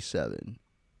 1997.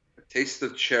 Taste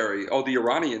of Cherry. Oh, the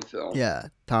Iranian film. Yeah,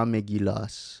 Tom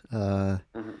Gilas.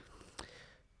 Mhm.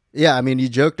 Yeah, I mean, you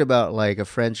joked about like a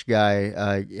French guy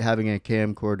having a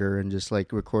camcorder and just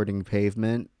like recording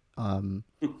pavement.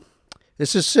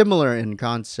 This is similar in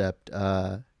concept.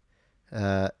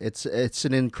 It's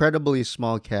an incredibly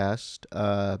small cast,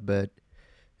 but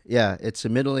yeah, it's a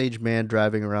middle-aged man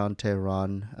driving around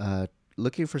Tehran,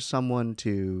 looking for someone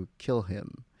to kill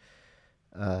him.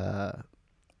 Uh,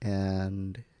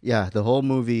 and yeah, the whole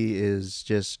movie is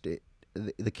just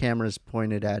the camera's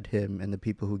pointed at him and the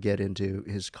people who get into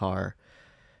his car,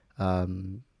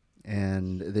 um,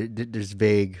 and there's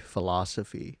vague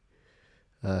philosophy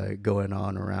going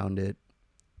on around it.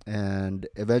 And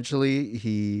eventually,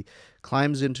 he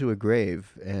climbs into a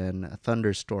grave, and a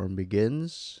thunderstorm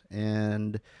begins,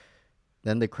 and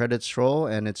then the credits roll,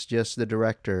 and it's just the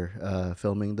director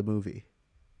filming the movie.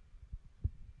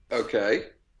 Okay.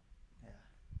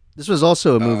 This was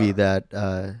also a movie Uh,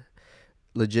 that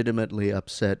legitimately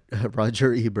upset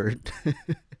Roger Ebert.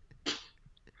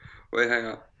 Wait, hang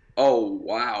on. Oh,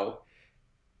 wow.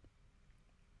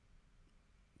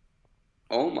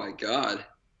 Oh my God.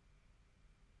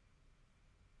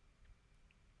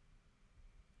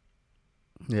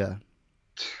 Yeah,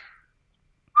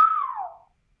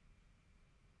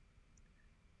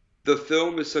 The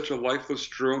film is such a lifeless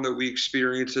drone that we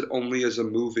experience it only as a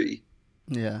movie.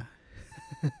 yeah,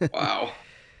 Wow.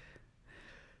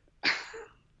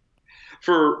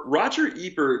 For Roger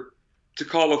Ebert to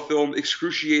call a film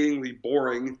excruciatingly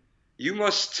boring, you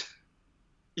must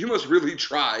you must really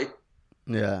try.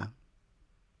 yeah.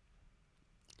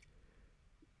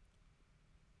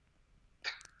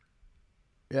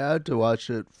 Yeah, I had to watch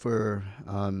it for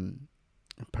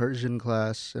Persian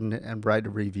class and write a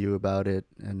review about it.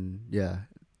 And yeah,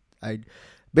 I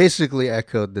basically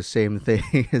echoed the same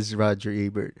thing as Roger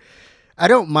Ebert. I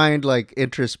don't mind like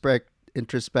introspective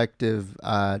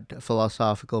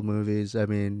philosophical movies. I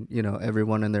mean,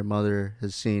 everyone and their mother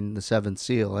has seen The Seventh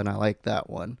Seal, and I like that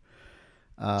one.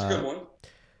 It's a good Uh, one.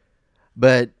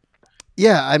 but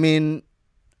yeah, I mean,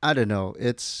 I don't know.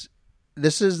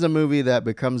 This is the movie that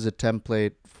becomes a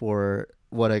template for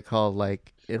what I call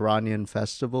like Iranian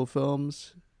festival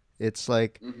films. It's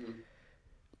like Hmm.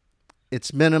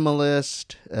 it's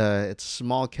minimalist, it's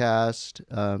small cast,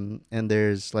 and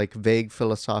there's like vague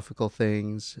philosophical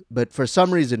things. But for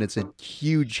some reason, it's a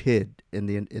huge hit in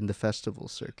the festival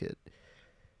circuit.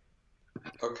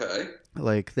 Okay.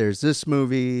 Like there's this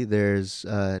movie, there's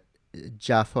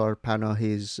Jafar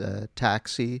Panahi's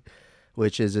Taxi,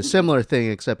 which is a Hmm. similar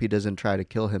thing except he doesn't try to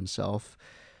kill himself.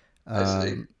 I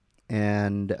see.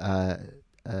 And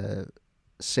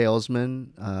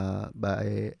Salesman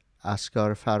by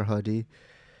Asghar Farhadi,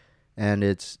 and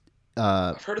it's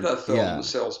I've heard of that film, The yeah,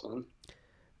 Salesman.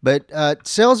 but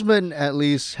Salesman at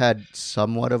least had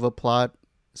somewhat of a plot,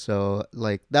 so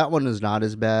like that one is not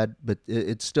as bad, but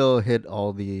it still hit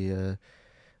all the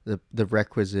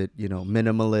requisite,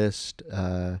 minimalist,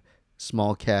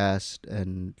 small cast,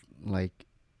 and like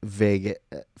vague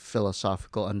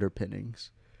philosophical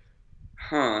underpinnings.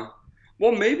 Huh.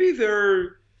 Well, maybe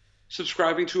they're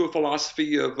subscribing to a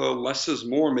philosophy of less is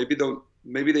more. Maybe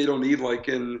Maybe they don't need like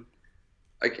an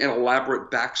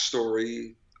elaborate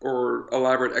backstory or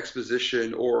elaborate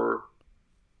exposition or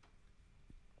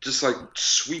just like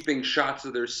sweeping shots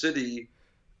of their city,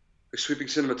 sweeping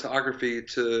cinematography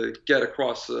to get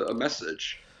across a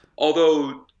message.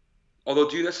 Although,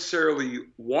 do you necessarily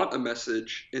want a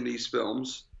message in these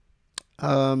films?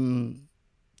 Um,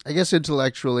 I guess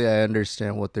intellectually I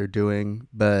understand what they're doing,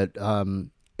 but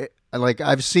like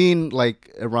I've seen like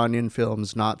Iranian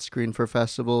films not screened for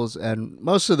festivals, and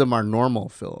most of them are normal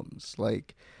films.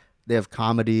 Like they have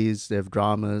comedies, they have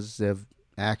dramas, they have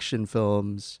action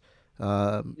films.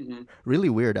 Um, Hmm. really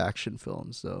weird action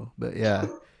films though, but yeah.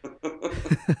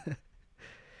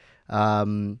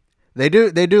 um, they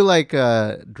do like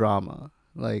drama.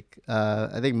 Like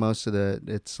I think most of the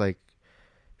it's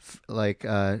f- like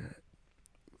uh,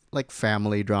 like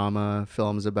family drama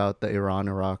films about the Iran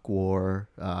Iraq War,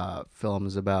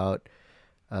 films about.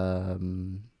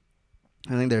 Um,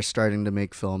 I think they're starting to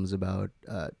make films about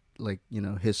like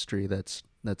history that's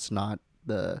not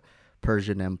the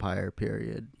Persian Empire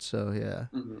period. So yeah.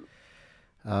 Hmm.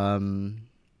 Um,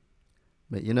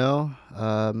 but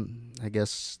I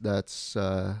guess that's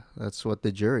what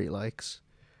the jury likes.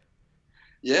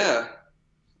 Yeah,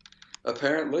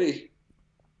 apparently.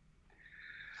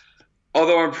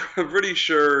 Although I'm pretty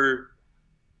sure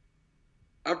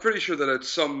that at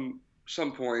some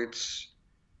points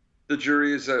the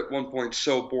jury is at one point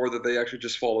so bored that they actually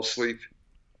just fall asleep.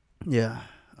 Yeah.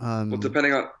 Well, Um,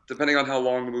 depending on how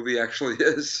long the movie actually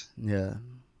is. yeah.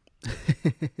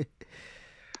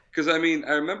 Because I mean,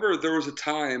 I remember there was a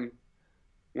time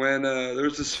when there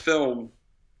was this film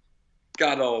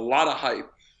got a lot of hype.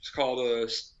 It's called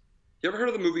You ever heard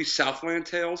of the movie Southland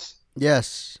Tales?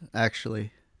 Yes,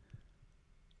 actually.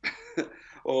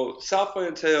 Well,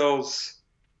 Southland Tales,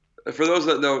 for those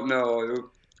that don't know, it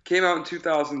came out in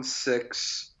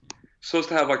 2006. Supposed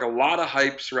to have like a lot of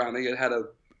hype surrounding it. It had a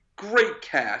great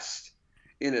cast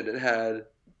in it. It had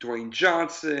Dwayne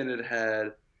Johnson. It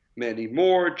had Mandy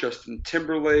Moore, Justin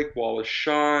Timberlake, Wallace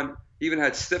Shawn. Even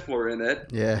had Stifler in it.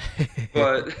 Yeah.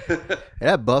 But It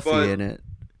had Buffy but in it.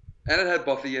 and it had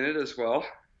Buffy in it as well.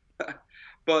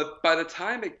 But by the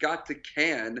time it got to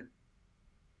Cannes,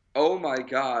 oh my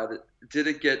God, did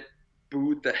it get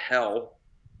booed the hell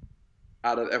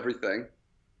out of everything?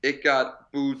 It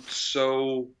got booed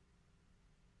so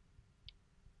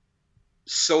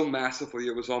massively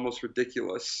it was almost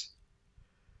ridiculous.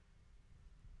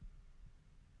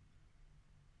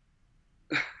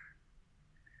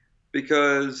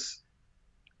 Because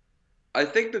I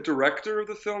think the director of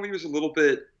the film he was a little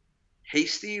bit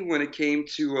hasty when it came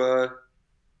to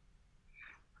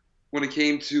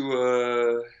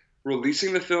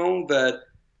releasing the film. That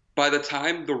by the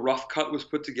time the rough cut was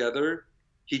put together,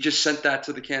 he just sent that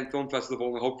to the Cannes Film Festival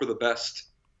and hoped for the best.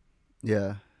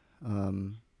 Yeah.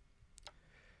 Um,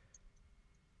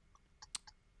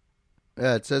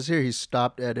 yeah, it says here he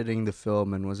stopped editing the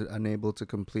film and was unable to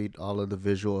complete all of the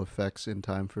visual effects in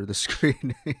time for the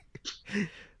screening.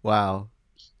 Wow.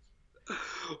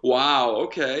 Wow.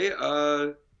 Okay.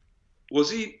 Was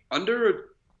he under a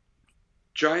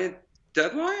giant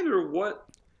deadline or what?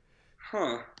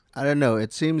 Huh. I don't know.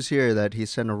 It seems here that he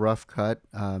sent a rough cut,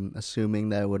 assuming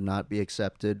that it would not be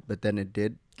accepted, but then it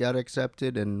did get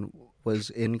accepted and was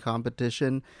in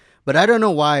competition. But I don't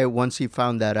know why, once he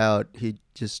found that out, he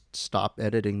just stopped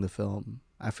editing the film.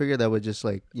 I figured that would just,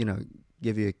 like,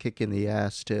 give you a kick in the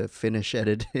ass to finish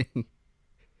editing.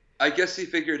 I guess he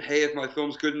figured, hey, if my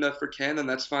film's good enough for Canon,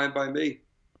 that's fine by me.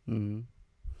 Mhm.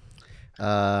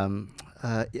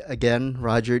 Again,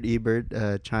 Roger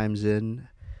Ebert chimes in.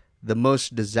 The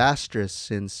most disastrous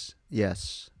since,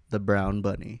 yes, the Brown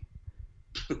Bunny.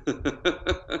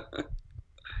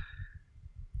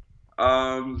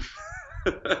 um,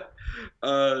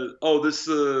 this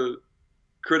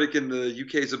critic in the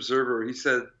UK's Observer, he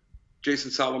said,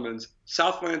 Jason Solomon's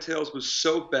Southland Tales was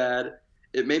so bad,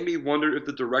 it made me wonder if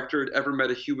the director had ever met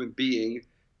a human being,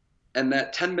 and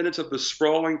that 10 minutes of the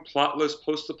sprawling, plotless,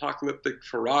 post-apocalyptic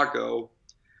farrago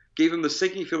gave him the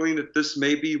sinking feeling that this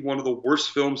may be one of the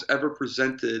worst films ever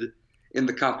presented in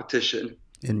the competition.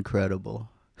 Incredible.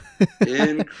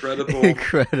 Incredible.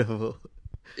 Incredible.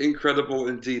 Incredible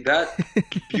indeed. That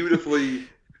beautifully,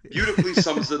 beautifully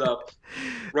sums it up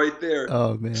right there.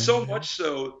 Oh man. So much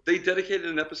so, they dedicated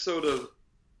an episode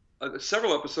of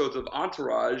several episodes of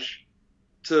Entourage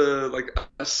to like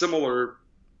a similar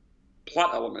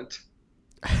plot element.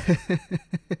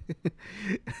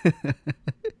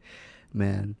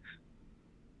 Man.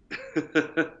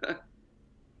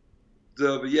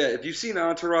 But yeah, if you've seen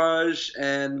Entourage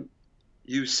and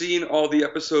you've seen all the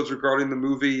episodes regarding the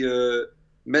movie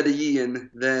Medellin,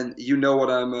 then you know what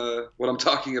I'm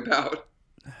talking about.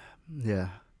 Yeah,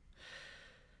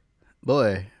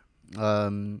 boy.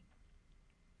 Um,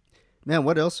 Man,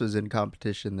 what else was in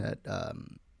competition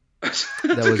That's a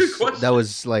good that question.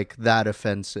 was like that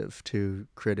offensive to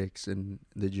critics and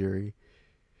the jury?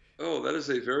 Oh, that is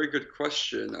a very good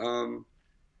question.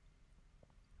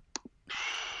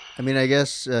 I mean, I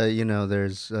guess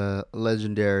there's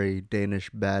legendary Danish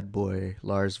bad boy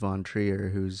Lars von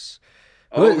Trier,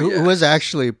 Oh who was yes.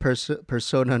 actually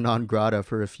persona non grata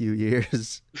for a few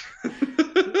years.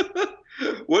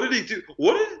 What did he do?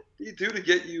 What did he do to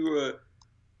get you?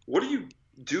 What do you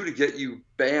do to get you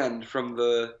banned from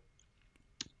the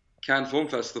Cannes Film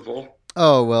Festival?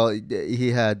 Oh well,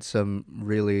 he had some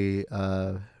really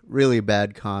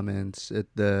bad comments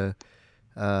um,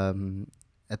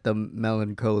 at the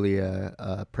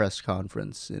Melancholia press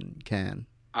conference in Cannes.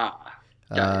 Ah,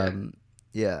 got ya. Um,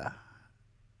 yeah.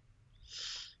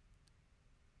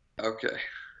 Okay.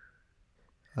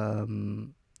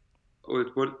 Um,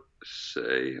 What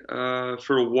say?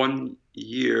 For 1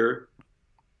 year,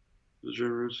 the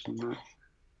genres not.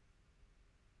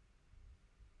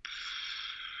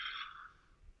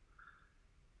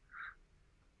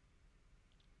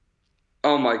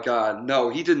 Oh my God! No,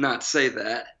 he did not say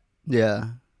that. yeah.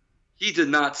 He did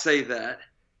not say that.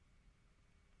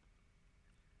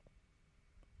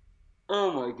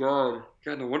 Oh my God!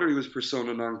 God, no wonder he was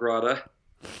persona non grata.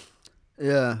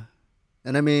 Yeah.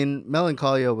 And I mean,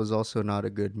 Melancholia was also not a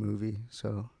good movie.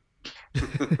 So,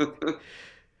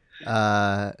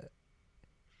 uh,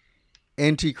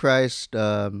 Antichrist.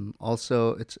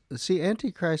 Also,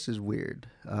 Antichrist is weird.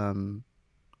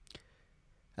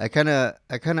 I kind of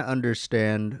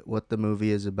understand what the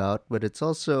movie is about, but it's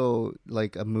also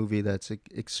like a movie that's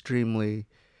extremely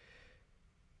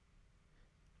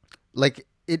like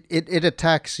it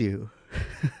attacks you.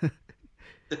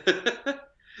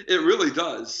 It really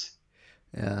does.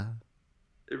 Yeah.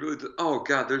 It really does. Oh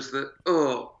God, there's the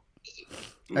oh.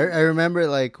 I Mm. remember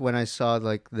like when I saw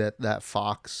like that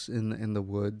fox in the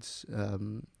woods.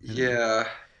 Yeah.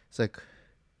 It's like,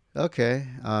 okay,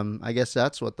 I guess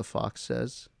that's what the fox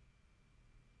says.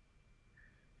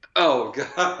 Oh God.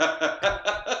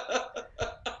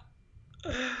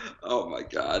 Oh my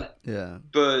God. Yeah.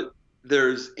 But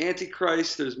there's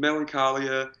Antichrist, there's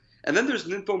Melancholia, and then there's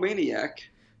Nymphomaniac.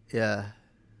 Yeah.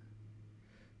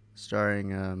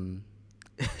 Starring Um,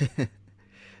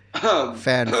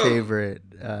 fan favorite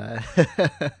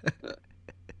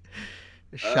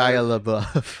Shia uh,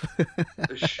 LaBeouf.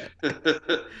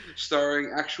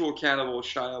 starring actual cannibal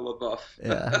Shia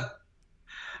Yeah.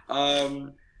 LaBeouf.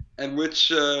 um, and which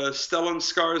Stellan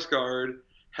Skarsgård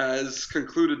has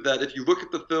concluded that if you look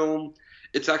at the film,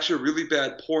 it's actually a really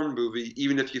bad porn movie,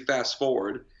 even if you fast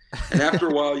forward. And after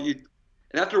a while, you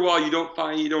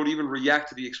don't even react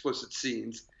to the explicit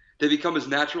scenes. They become as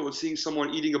natural as seeing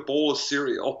someone eating a bowl of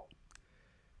cereal.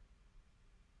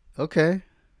 Okay.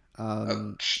 Uh,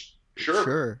 Um, sure.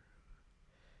 sure.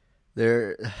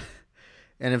 There,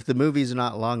 and if the movie's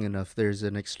not long enough, there's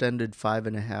an extended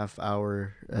 5.5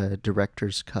 hour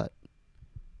director's cut.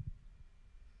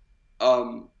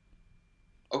 Um,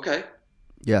 okay.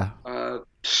 Yeah. Uh,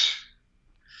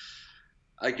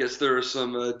 I guess there are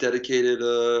some dedicated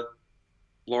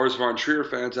Lars von Trier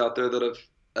fans out there that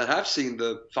have seen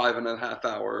the 5.5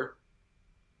 hour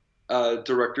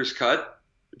director's cut,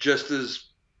 just as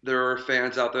there are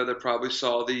fans out there that probably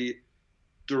saw the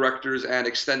director's and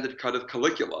extended cut of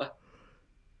Caligula.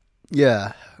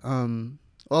 Yeah.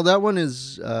 Well, that one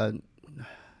is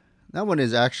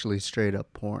actually straight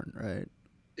up porn, right?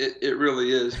 It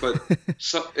really is, but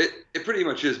it pretty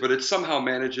much is, but it somehow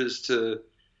manages to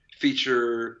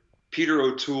feature Peter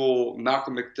O'Toole,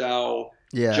 Malcolm McDowell,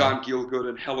 Yeah. John Gielgud,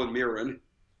 and Helen Mirren.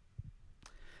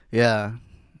 Yeah.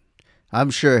 I'm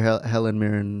sure Helen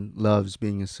Mirren loves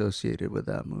being associated with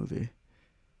that movie.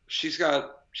 She's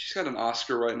got an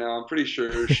Oscar right now. I'm pretty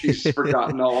sure she's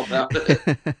forgotten all about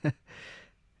it.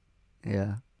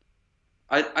 Yeah.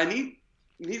 I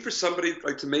need for somebody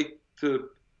like to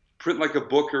print like a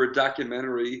book or a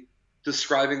documentary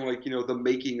describing like the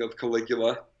making of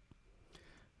Caligula.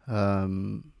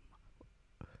 Um,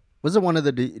 was it one of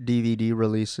the DVD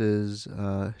releases?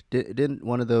 Didn't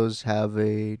one of those have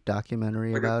a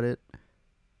documentary Like about it?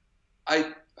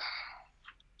 I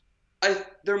I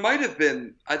there might have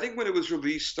been. I think when it was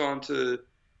released onto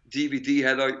DVD,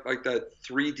 had like that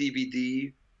 3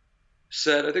 DVD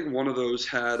set. I think one of those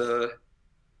had a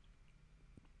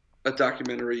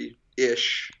documentary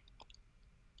ish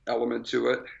element to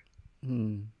it.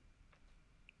 Hmm.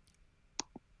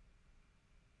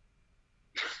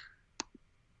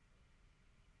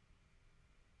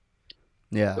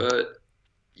 Yeah. But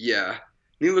yeah,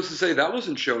 needless to say, that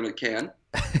wasn't shown at Cannes.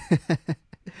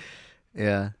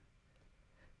 Yeah.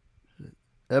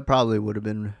 That probably would have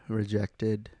been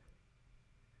rejected.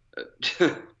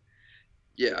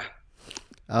 Yeah.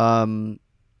 Um,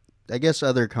 I guess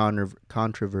other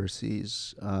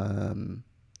controversies.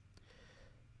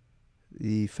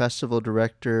 The festival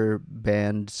director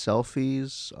banned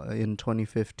selfies in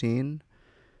 2015,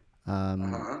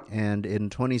 Uh-huh. and in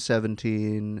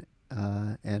 2017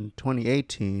 and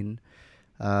 2018,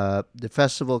 the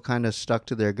festival kind of stuck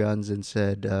to their guns and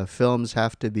said films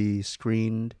have to be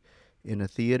screened in a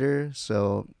theater,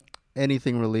 so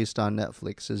anything released on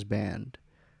Netflix is banned.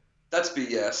 That's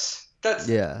BS. That's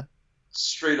Yeah,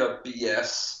 straight up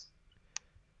BS.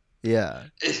 yeah,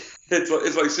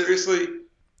 It's like seriously,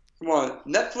 come on,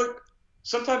 Netflix.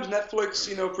 Sometimes Netflix,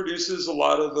 produces a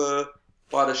lot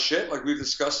of shit like we've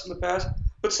discussed in the past.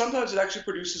 But sometimes it actually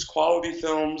produces quality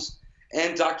films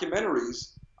and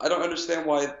documentaries. I don't understand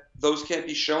why those can't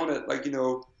be shown at like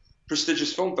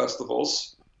prestigious film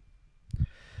festivals.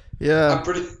 yeah, I'm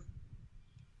pretty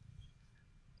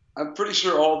I'm pretty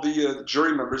sure all the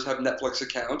jury members have Netflix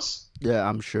accounts. yeah.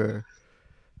 I'm sure.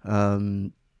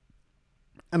 Um,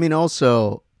 I mean,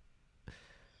 also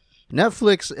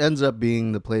Netflix ends up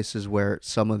being the places where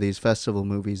some of these festival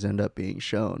movies end up being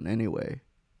shown anyway,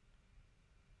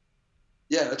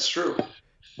 Yeah, that's true.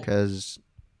 because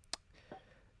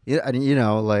yeah, and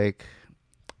like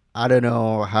I don't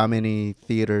know how many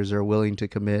theaters are willing to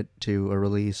commit to a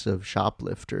release of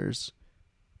Shoplifters.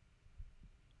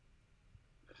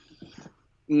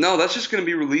 No, that's just going to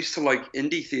be released to like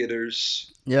indie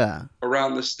theaters Yeah,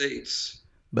 around the states.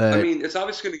 I but mean, it's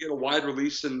obviously going to get a wide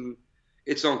release in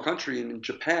its own country and in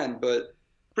Japan, but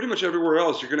pretty much everywhere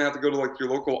else, you're going to have to go to like your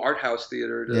local art house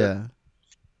theater to yeah,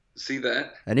 see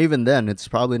that. and even then, it's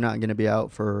probably not going to be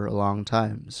out for a long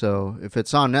time. So if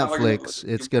it's on Not like another Netflix, few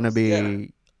it's going to months. Yeah,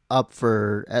 be up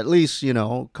for at least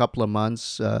a couple of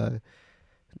months,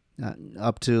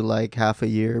 up to like half a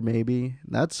year, maybe.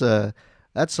 That's a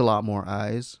lot more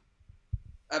eyes.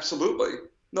 absolutely.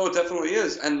 No, it definitely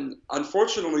is. And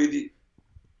unfortunately,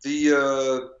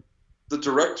 the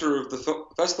director of the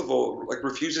festival like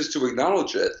refuses to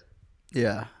acknowledge it.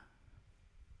 Yeah,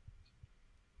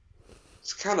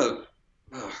 It's kind of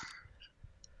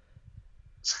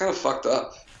it's kind of fucked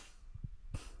up.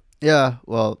 yeah.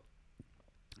 Well,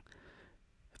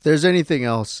 if there's anything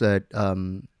else that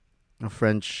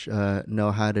French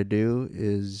know how to do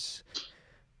is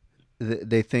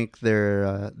they think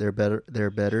they're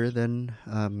better than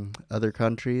other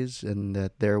countries, and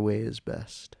that their way is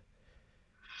best.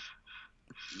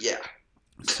 Yeah.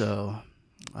 So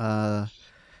uh,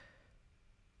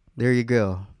 there you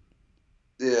go.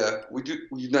 Yeah, we do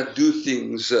not do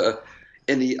things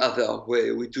any other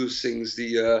way. We do things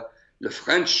the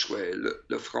French way,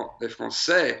 le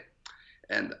français,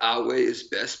 and our way is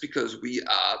best because we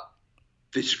are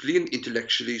physically and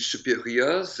intellectually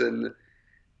superior than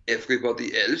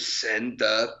everybody else. And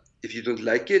if you don't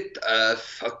like it,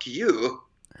 fuck you.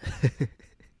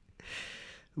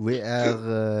 We are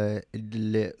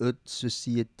la haute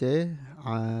société.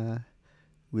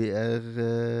 We are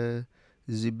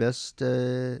the best.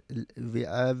 We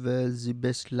have the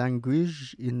best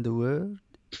language in the world.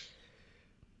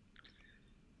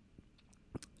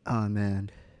 Oh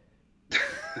man,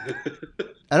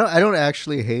 I don't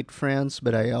actually hate France,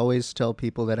 but I always tell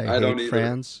people that I I hate don't either.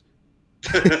 France.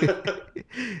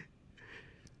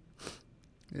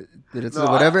 That it's No,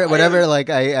 whatever like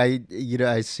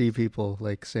I see people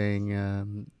like saying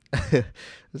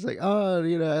it's like, oh,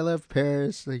 I love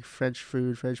Paris, like French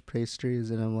food, French pastries,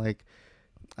 and I'm like,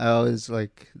 I always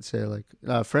like say like,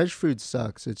 French food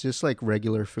sucks. It's just like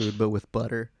regular food but with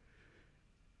butter.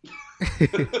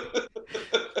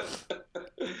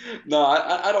 no,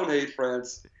 I don't hate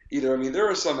France either. I mean, there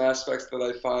are some aspects that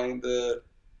I find a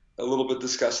little bit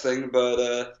disgusting,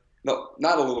 but no,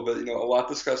 not a little bit, a lot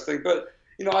disgusting. But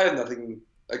I have nothing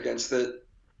against it.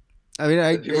 I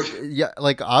mean, People, yeah,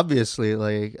 like obviously,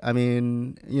 like I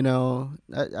mean,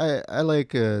 I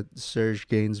like Serge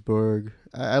Gainsbourg.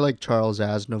 I like Charles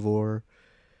Aznavour.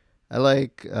 I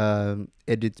like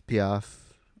Edith Piaf.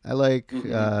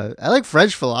 mhm, I like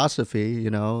French philosophy.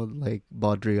 Like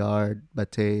Baudrillard,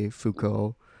 Bataille,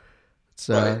 Foucault. It's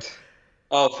uh, right.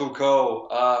 Oh, Foucault.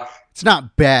 it's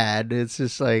not bad. It's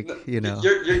just like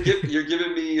You're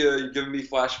giving me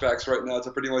flashbacks right now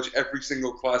to pretty much every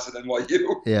single class at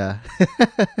NYU. yeah,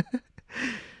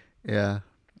 yeah.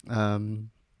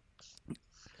 Um,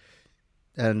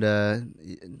 and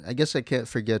I guess I can't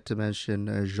forget to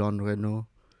mention Jean Reno.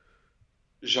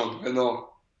 Jean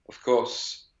Renault, of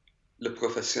course, le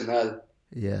professionnel.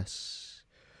 Yes.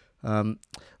 Um,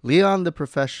 Leon the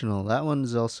Professional. That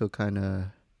one's also kind of.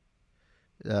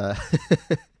 Uh,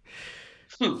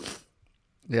 Hmm.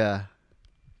 yeah.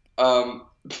 Um,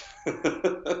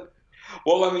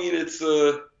 well, I mean, it's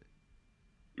Luc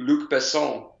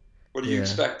Besson. What do you Yeah.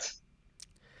 expect?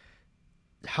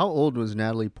 How old was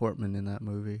Natalie Portman in that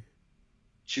movie?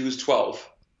 She was 12.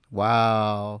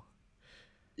 Wow.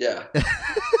 Yeah,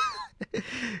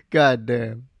 God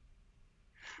damn.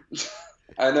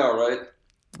 I know, right?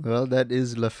 Well, that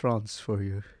is La France for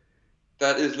you.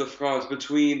 That is La France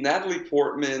between Natalie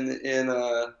Portman in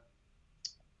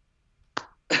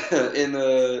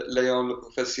Léon le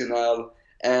Professionnel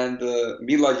and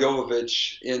Mila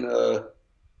Jovovich in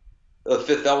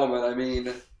Fifth Element. I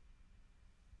mean,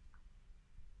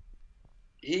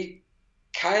 he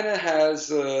kind of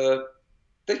has. I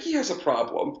think he has a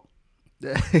problem.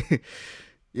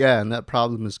 Yeah, and that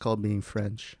problem is called being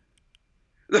French.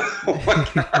 Oh my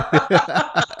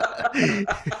God!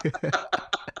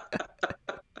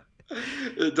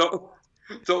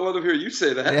 Don't let him hear you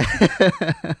say that.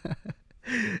 Yeah.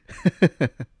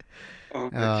 Oh my Oh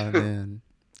God. man.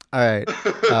 All right.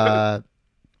 Uh,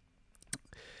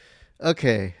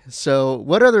 okay. So,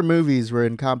 what other movies were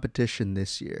in competition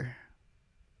this year?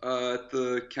 At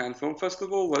the Cannes Film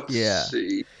Festival, let's Yeah.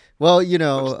 see. Well, What's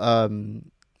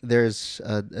there's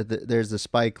the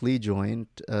Spike Lee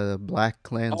joint, Black oh,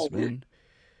 Klansman.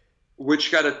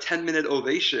 which got a 10-minute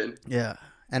ovation. Yeah,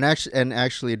 and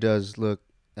actually it does look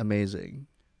amazing.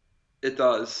 It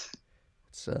does.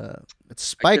 It's I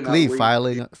Spike cannot Lee wait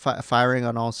to see. firing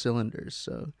on all cylinders.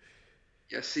 So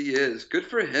Yes, he is. Good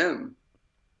for him.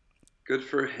 Good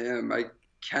for him. I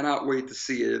cannot wait to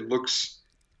see it. It looks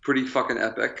pretty fucking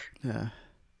epic. yeah.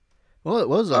 Well, what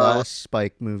was the Uh, last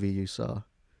Spike movie you saw?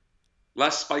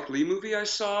 last Spike Lee movie I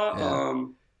saw. Yeah.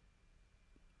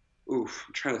 I'm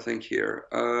trying to think here.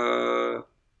 Well,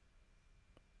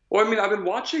 I mean, I've been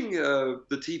watching the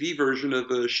TV version of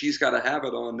She's Gotta Have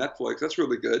It on Netflix. That's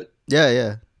really good. Yeah,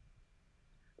 yeah,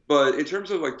 But in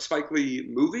terms of like Spike Lee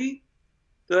movie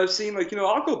that I've seen, like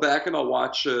I'll go back and I'll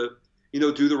watch, Do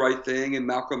the Right Thing and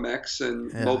Malcolm X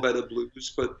and Mo yeah. Better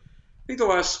Blues. But I think the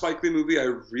last Spike Lee movie I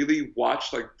really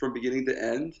watched, like from beginning to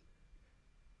end,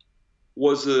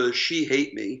 was She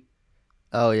Hate Me.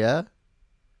 Oh yeah.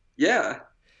 Yeah.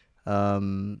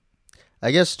 Um,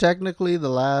 I guess technically the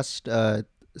last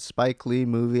Spike Lee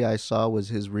movie I saw was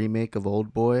his remake of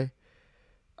Old Boy.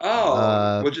 Oh,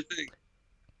 Uh, what'd you think?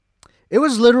 it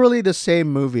was literally the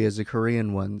same movie as the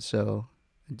Korean one, so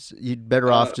you'd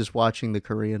better off Uh, just watching the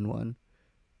Korean one.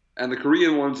 and the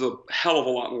Korean one's a hell of a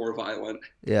lot more violent.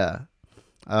 Yeah.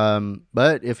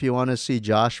 But if you want to see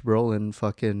Josh Brolin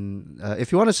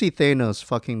if you want to see Thanos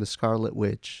fucking the Scarlet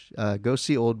Witch, go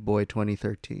see Old Boy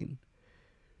 2013.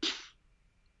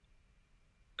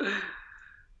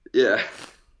 Yeah.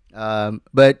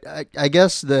 But I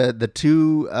guess the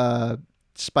two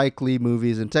Spike Lee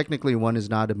movies, and technically one is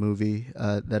not a movie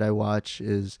that I watch,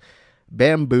 is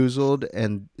Bamboozled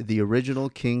and the original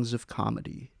Kings of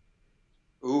Comedy.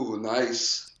 Ooh,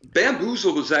 nice.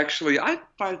 Bamboozled is actually, I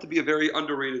find it to be a very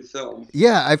underrated film.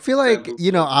 Yeah, I feel like,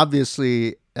 Bamboozled.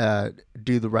 obviously,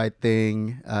 Do the Right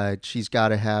Thing, She's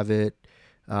Gotta Have It,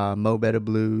 Mo Better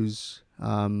Blues,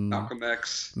 Malcolm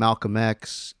X. Malcolm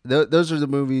X. Those are the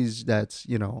movies that's,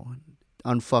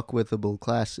 unfuckwithable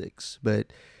classics.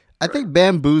 But I Right. think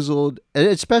Bamboozled,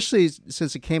 especially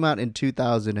since it came out in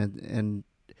 2000, and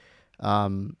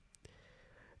um,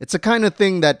 it's a kind of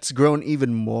thing that's grown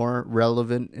even more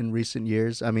relevant in recent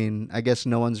years. I mean, I guess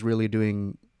no one's really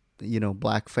doing,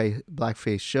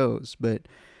 blackface shows, but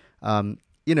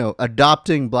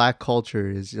adopting black culture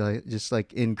is like just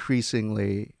like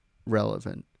increasingly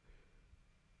relevant.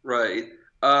 Right.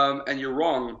 And you're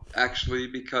wrong, actually,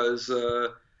 because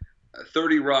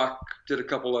 30 Rock did a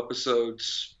couple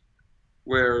episodes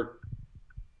where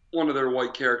one of their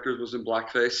white characters was in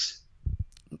blackface.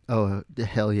 Oh,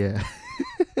 hell yeah.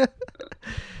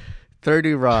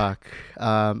 30 Rock.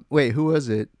 Wait, who was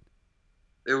it?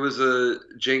 It was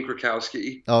Jane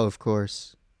Krakowski. Oh, of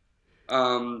course.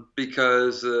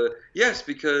 Because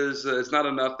it's not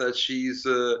enough that she's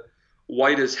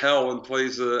white as hell and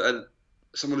plays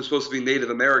someone who's supposed to be Native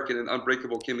American in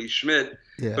Unbreakable Kimmy Schmidt,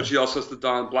 but Yeah. she also has to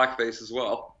don blackface as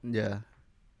well. Yeah.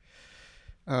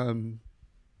 Um,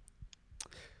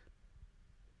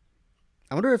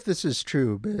 I wonder if this is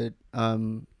true, but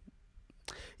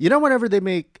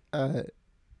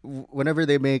whenever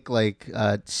they make like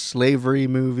slavery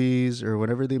movies, or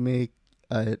whenever they make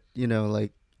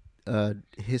like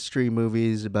history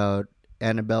movies about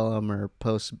antebellum or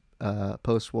post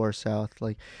war South,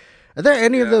 like, are there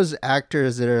any of Yeah. those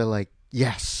actors that are like,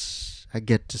 yes, I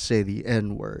get to say the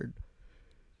N word.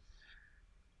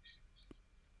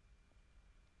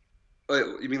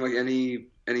 You mean like any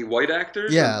white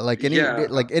actors Yeah, or yeah?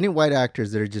 like any white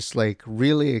actors that are just like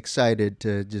really excited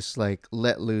to just like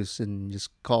let loose and just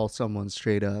call someone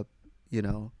straight up, you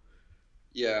know.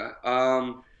 Yeah.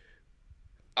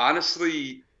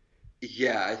 Honestly,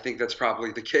 yeah, I think that's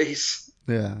probably the case.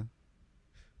 Yeah.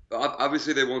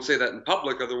 Obviously, they won't say that in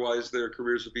public, otherwise their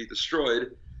careers would be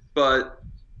destroyed. But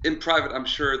in private, I'm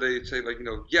sure they say like,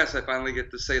 yes, I finally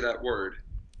get to say that word.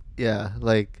 Yeah,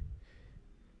 like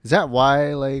is that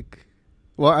why like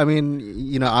well, I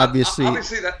mean, obviously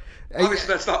Obviously that I-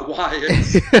 obviously that's not why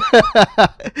it's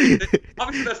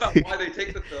obviously that's not why they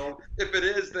take the film. If it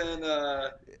is, then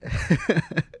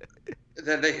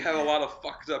they have a lot of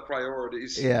fucked up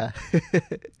priorities. yeah.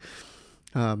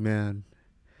 Oh man.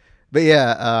 But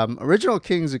yeah, original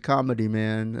Kings of Comedy,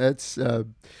 man. That's uh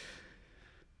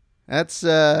that's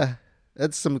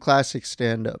some classic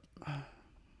stand up.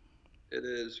 It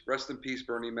is. Rest in peace,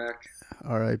 Bernie Mac.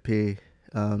 R.I.P.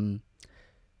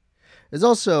 There's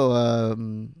also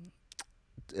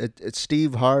it's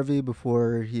Steve Harvey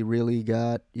before he really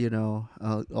got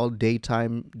all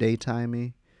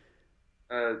daytimey.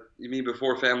 You mean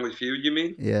before Family Feud? You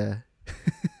mean? Yeah.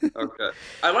 Okay.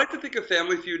 I like to think of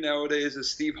Family Feud nowadays as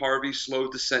Steve Harvey's slow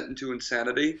descent into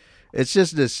insanity. It's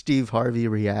just a Steve Harvey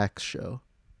reacts show.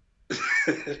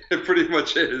 It pretty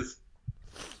much is.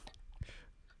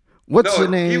 What's No, the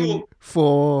name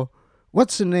for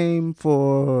What's the name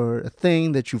for a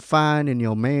thing that you find in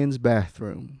your man's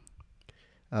bathroom?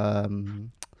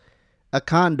 Um, a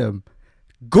condom.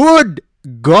 Good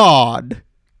God.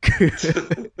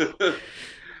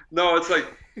 No, it's like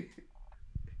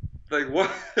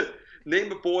what?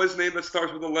 Name a boy's name that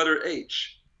starts with the letter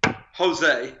H.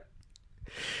 Jose.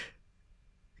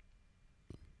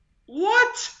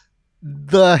 What?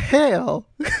 The hell?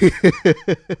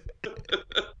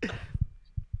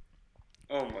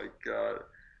 Oh my god.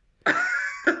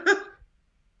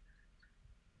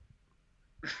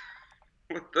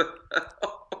 What the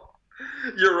hell?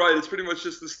 You're right. It's pretty much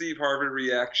just the Steve Harvey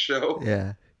React show.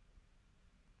 Yeah.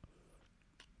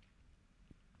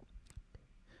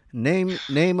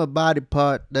 Name a body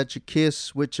part that you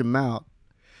kiss with your mouth.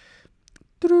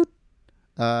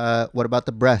 What about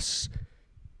the breasts?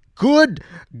 Good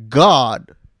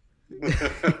God.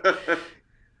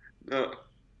 No.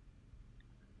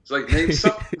 It's like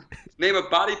name a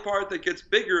body part that gets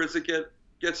bigger as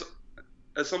gets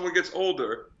as someone gets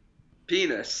older.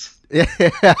 Penis. It's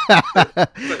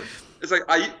like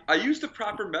I used the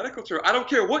proper medical term. I don't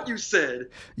care what you said.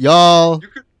 Y'all.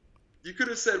 You could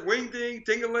have said wing ding,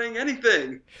 ding-a-ling,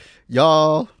 anything.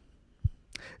 Y'all.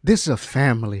 This is a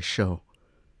family show.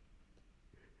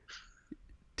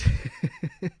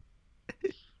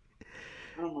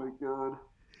 Oh my god.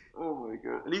 Oh my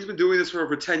god. And he's been doing this for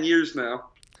over 10 years now.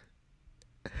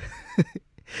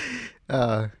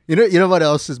 You know what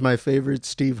else is my favorite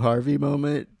Steve Harvey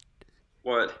moment?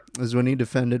 What? Is when he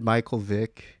defended Michael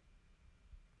Vick.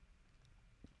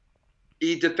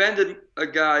 He defended a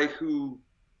guy who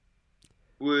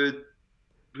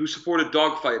supported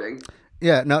dogfighting.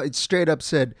 Yeah, no, it straight up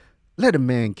said, "Let a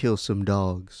man kill some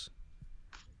dogs."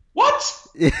 What?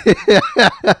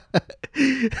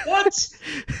 What?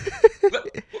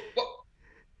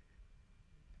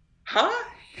 Huh?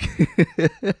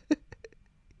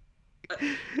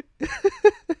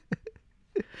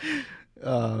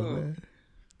 Oh, man.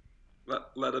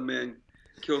 Let a man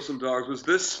kill some dogs. Was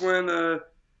this when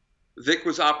Vic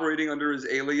was operating under his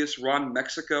alias Ron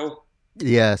Mexico?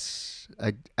 Yes,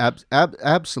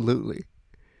 absolutely.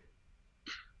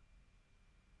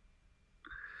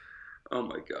 Oh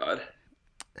my god.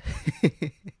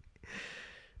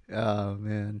 Oh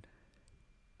man.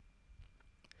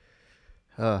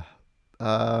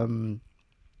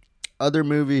 Other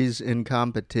movies in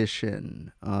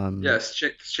competition. Yes,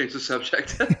 change the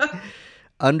subject.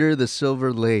 Under the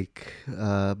Silver Lake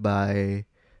by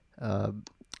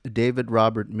David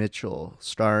Robert Mitchell,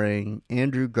 starring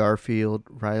Andrew Garfield,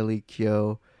 Riley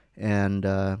Keough, and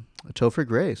Topher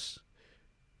Grace.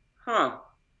 Huh.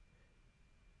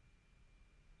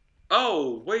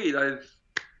 Oh, wait,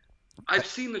 I've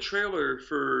seen the trailer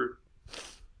for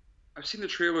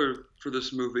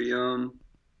this movie.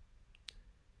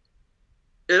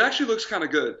 It actually looks kind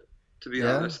of good, to be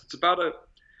honest. It's about a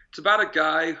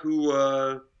guy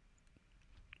who's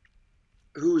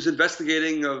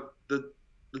investigating the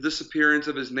disappearance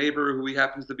of his neighbor who he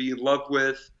happens to be in love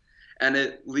with, and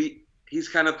he's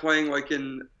kind of playing like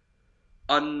an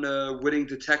unwitting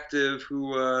detective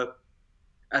who,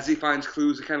 as he finds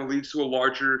clues, it kind of leads to a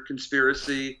larger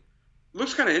conspiracy. It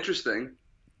looks kind of interesting.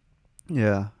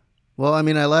 Yeah. Well, I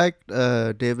mean, I liked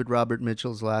David Robert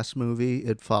Mitchell's last movie,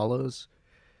 It Follows.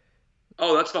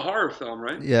 Oh, that's the horror film,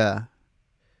 right? Yeah.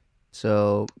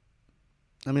 So,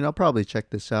 I mean, I'll probably check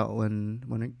this out when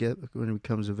it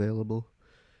becomes available.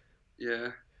 Yeah.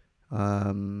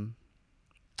 Um,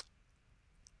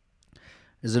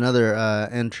 there's another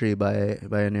entry by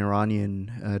an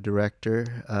Iranian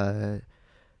director,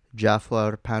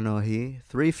 Jafar Panahi,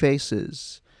 Three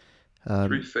Faces.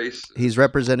 Three He's Faces.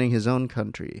 representing his own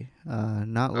country,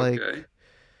 not like Okay.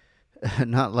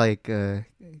 not like Asghar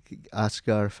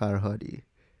Farhadi,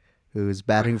 who is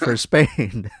batting for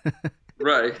Spain.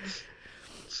 Right.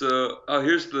 So, oh,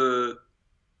 here's the.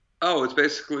 Oh, it's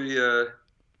basically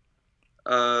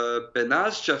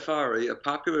Benaz Jafari, a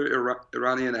popular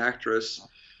Iranian actress,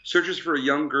 searches for a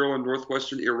young girl in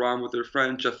northwestern Iran with her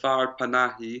friend Jafar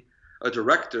Panahi, a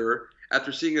director,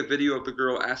 after seeing a video of the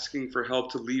girl asking for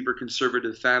help to leave her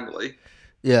conservative family.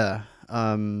 Yeah.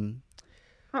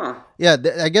 Huh. Yeah,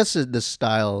 I guess the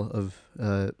style of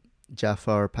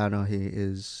Jafar Panahi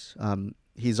is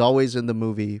he's always in the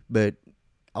movie, but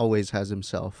always has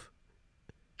himself.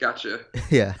 Gotcha.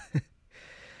 Yeah.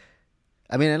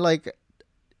 I mean, and like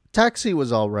Taxi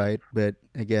was all right, but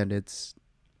again, it's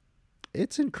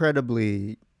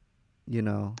incredibly, you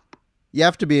know, you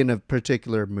have to be in a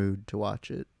particular mood to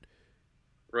watch it.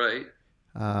 Right.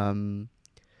 Um,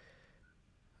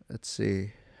 let's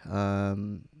see.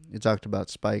 You talked about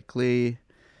Spike Lee.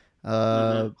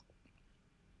 Mm-hmm.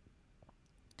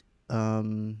 Uh,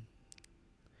 um,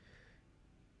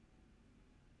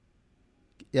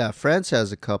 yeah, France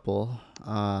has a couple.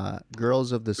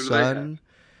 Girls of the Who do they have? Sun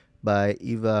by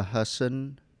Eva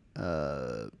Hassan.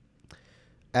 Uh,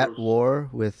 At Girls. War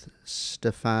with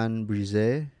Stéphane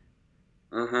Brisé.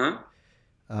 Uh-huh.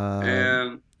 Um,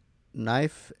 And,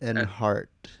 Knife and and Heart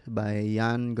by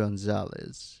Jan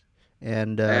Gonzalez.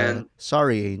 And and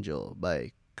Sorry Angel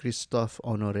by Christophe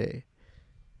Honoré.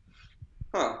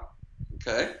 huh.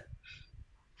 Okay.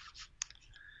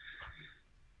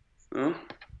 Well,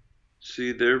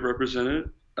 see, they're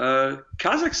represented.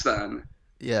 Kazakhstan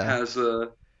Yeah, has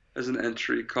a has an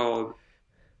entry called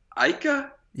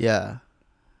Aika yeah,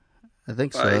 I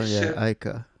think by so. Yeah,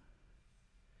 Aika.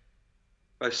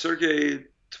 by Sergei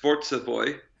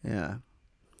Tvortsevoy. Yeah.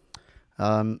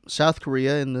 South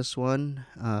Korea in this one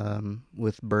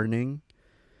with Burning.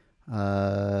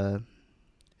 Uh,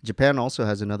 Japan also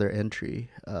has another entry,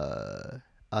 They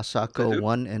Asako do.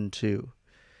 1 and 2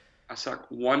 I saw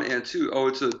one and two. Oh,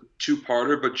 it's a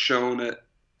two-parter, but shown at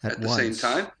at the same once.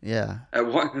 time Yeah. at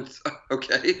once.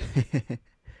 Okay,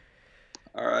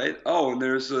 all right. Oh, and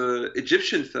there's a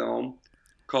Egyptian film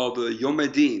called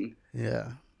Yomedin,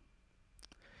 Yeah.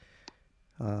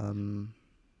 Um,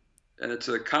 and it's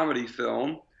a comedy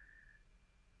film.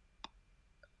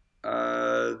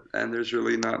 And there's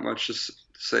really not much to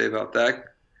say about that.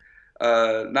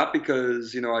 Not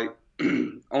because I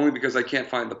only because I can't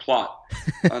find the plot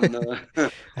on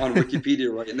on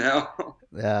Wikipedia right now.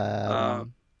 uh,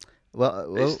 um,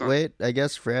 well, based on wait. I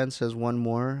guess France has one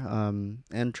more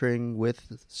entering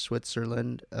with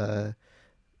Switzerland. The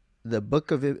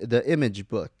Image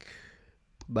Book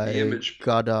the by Image Book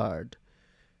Godard.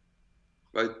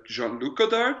 by Jean-Luc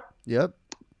Godard. Yep.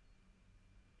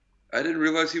 I didn't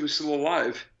realize he was still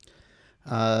alive.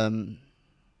 Um,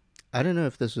 I don't know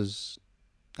if this was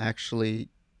actually,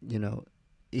 you know,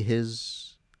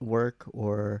 his work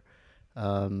or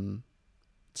um,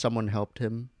 someone helped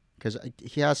him because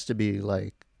he has to be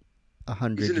like a He's in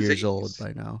hundred his years old 80s.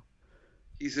 by now.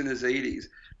 He's in his 80s.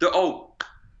 Oh,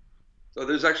 so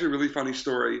there's actually a really funny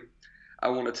story I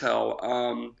want to tell.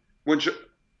 When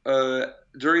uh,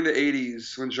 During the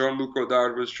 80s, when Jean-Luc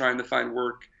Godard was trying to find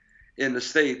work in the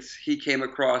States, he came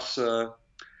across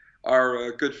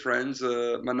our good friends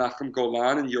Menachem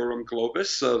Golan and Yoram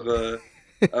Globus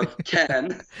of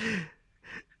Cannes,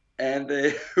 and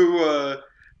they who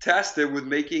tasked him with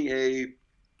making a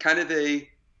kind of a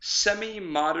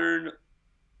semi-modern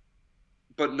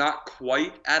but not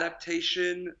quite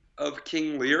adaptation of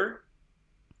King Lear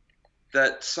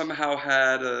that somehow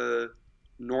had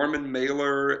Norman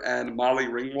Mailer and Molly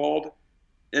Ringwald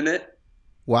in it.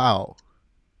 Wow.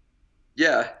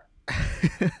 Yeah,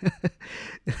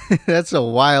 That's a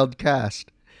wild cast.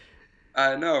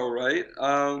 I know, right?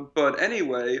 But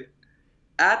anyway,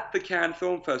 at the Cannes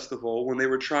Film Festival, when they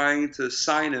were trying to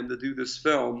sign him to do this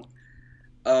film,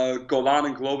 Golan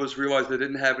and Globus realized they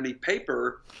didn't have any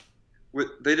paper.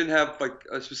 They didn't have like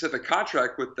a specific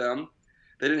contract with them.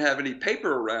 They didn't have any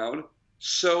paper around,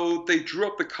 so they drew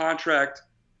up the contract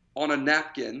on a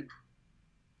napkin,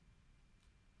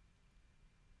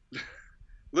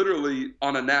 literally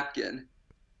on a napkin.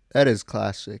 That is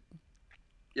classic.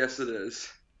 Yes, it is.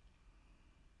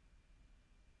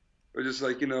 Or just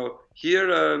like, here,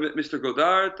 Mr.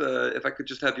 Godard, if I could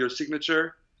just have your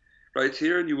signature right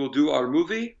here and you will do our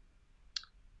movie.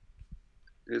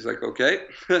 He's like, okay.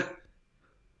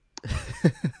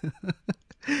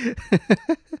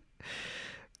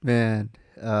 Man,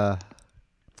 uh,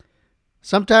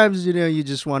 sometimes you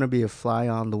just want to be a fly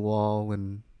on the wall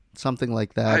when something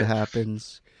like that I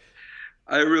happens.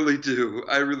 I really do.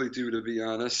 I really do, to be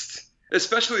honest.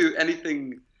 Especially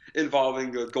anything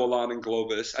involving Golan and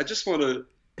Globus. I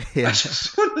Yeah,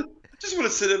 just want to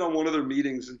sit in on one of their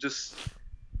meetings and just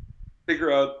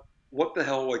figure out what the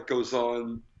hell like goes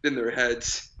on in their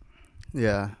heads.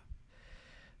 yeah.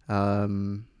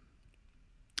 Um,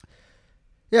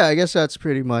 yeah, I guess that's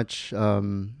pretty much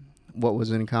what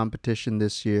was in competition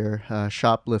this year.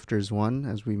 Shoplifters won,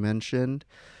 as we mentioned.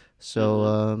 So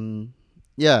Mm-hmm.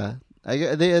 yeah,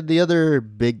 the other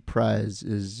big prize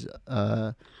is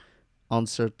Un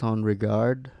Certain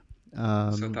Regard.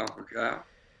 So Um, don't forget.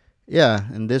 yeah,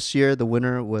 and this year the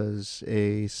winner was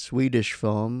a Swedish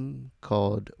film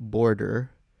called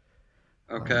Border.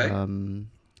 Okay. Um,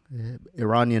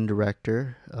 Iranian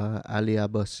director Ali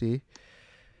Abbasi.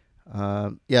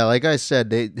 Yeah, like I said,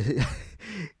 they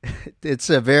it's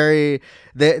a very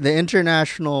the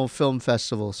international film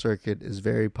festival circuit is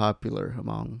very popular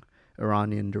among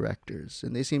Iranian directors,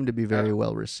 and they seem to be very Ab-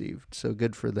 well received. So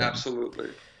good for them. Absolutely.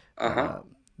 Uh-huh.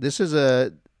 Uh,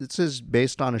 this is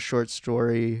based on a short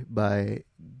story by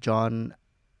John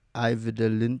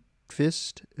Ajvide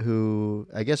Lindqvist, who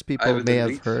I guess I people have may the have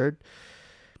link. heard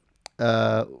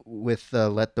with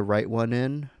Let the Right One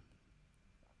In.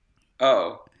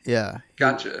 Oh, Yeah,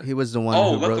 gotcha. he was the one Oh,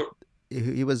 who let wrote the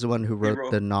he was the one who wrote hero.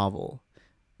 the novel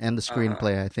and the Uh-huh.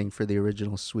 screenplay, I think, for the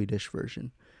original Swedish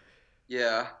version.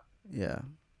 Yeah. Yeah.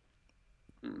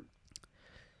 Hmm.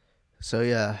 So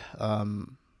yeah,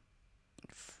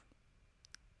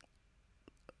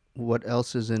 what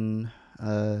else is in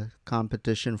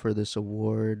competition for this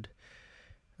award?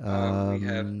 We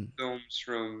have Um, films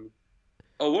from.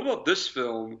 Oh, what about this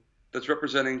film that's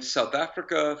representing South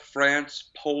Africa,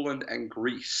 France, Poland, and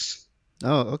Greece?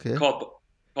 oh, okay. Called the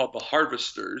called The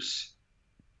Harvesters.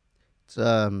 It's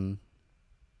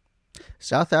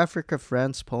South Africa,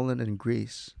 France, Poland, and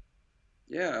Greece.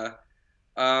 Yeah.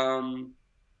 Um,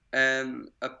 and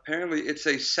apparently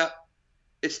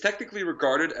it's technically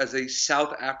regarded as a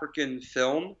South African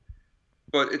film,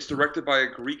 but it's directed by a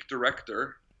Greek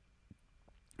director.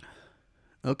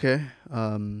 Okay.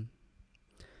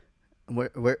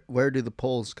 Where do the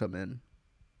polls come in?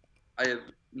 I have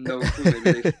no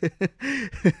clue.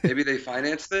 Maybe they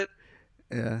financed it.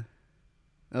 Yeah.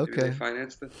 Maybe they Okay.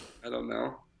 financed it. I don't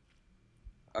know.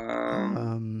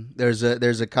 Um, There's a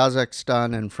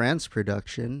Kazakhstan and France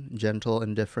production, Gentle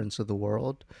Indifference of the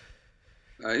World.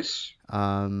 nice.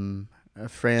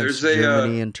 France, There's a uh,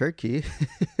 Germany, and Turkey.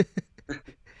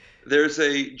 there's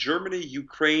a Germany,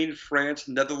 Ukraine, France,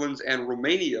 Netherlands, and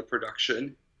Romania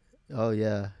production. Oh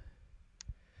yeah.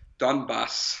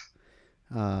 Donbass.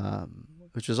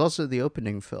 Which was also the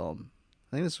opening film.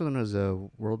 I think this one was a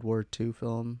World War II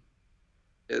film.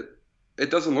 It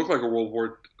it doesn't look like a World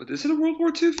War. Is it a World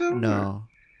War II film? Or No.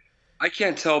 I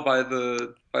can't tell by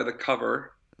the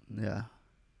cover. Yeah.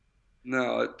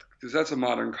 No, because that's a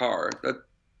modern car. That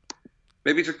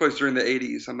maybe took place during the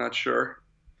 80s. I'm not sure.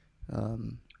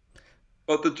 Um,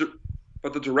 But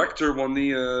the director won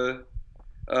the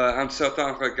Un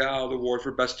Certain Regard award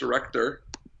for best director.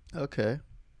 okay.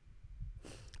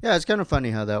 Yeah, it's kind of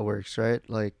funny how that works, right?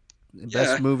 Like,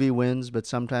 best Yeah. movie wins, but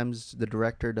sometimes the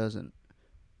director doesn't.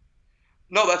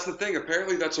 No, that's the thing.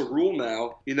 Apparently, that's a rule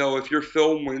now. If your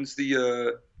film wins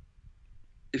the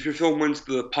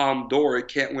Palme d'Or, it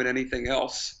can't win anything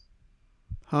else.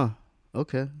 Huh.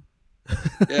 Okay.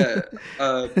 Yeah,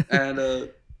 and a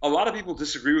lot of people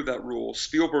disagree with that rule,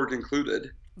 Spielberg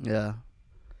included. Yeah.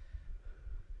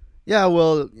 Yeah,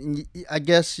 well, I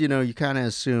guess, you kind of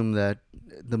assume that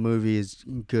the movie is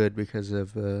good because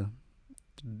of the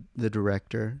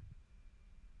director.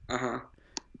 Uh-huh.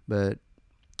 But,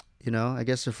 I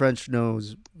guess the French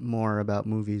knows more about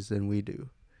movies than we do.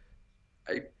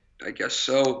 I I guess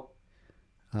so.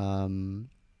 Um,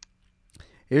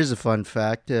 Here's a fun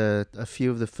fact: a few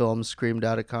of the films screened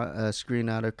out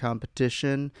of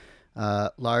competition.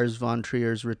 Lars von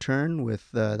Trier's Return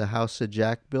with the house that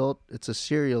Jack built. It's a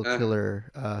serial Uh,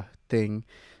 killer thing,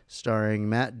 starring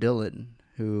Matt Dillon,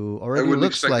 who I already wouldn't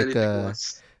looks expect like anything a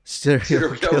less. serial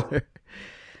Serial killer. killer.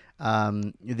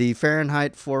 The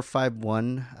Fahrenheit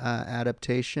 451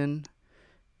 adaptation.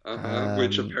 Uh-huh.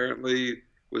 Which Um, apparently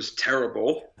was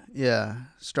terrible. yeah,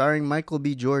 starring Michael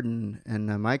B. Jordan and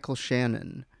Michael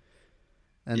Shannon.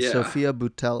 and Yeah. Sofia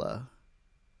Boutella.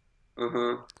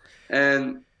 Uh-huh.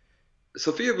 And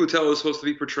Sophia Boutella is supposed to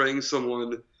be portraying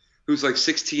someone who's like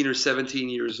 16 or 17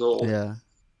 years old. Yeah,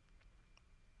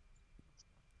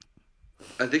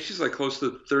 I think she's like close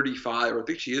to 35, or I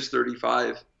think she is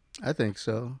 35 I think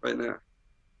so. right now.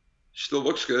 She still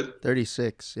looks good.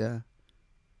 36. Yeah.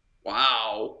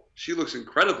 Wow. She looks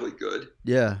incredibly good.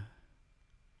 Yeah.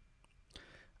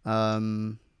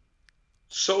 Um.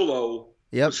 Solo was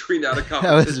Yep. screened out of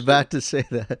I was competition about to say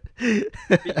that.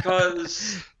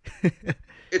 because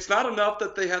it's not enough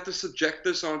that they have to subject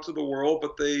this onto the world,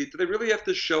 but do they really have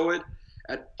to show it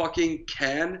at fucking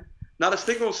Cannes? Not a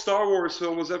single Star Wars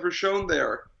film was ever shown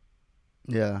there.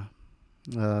 Yeah.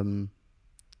 Um.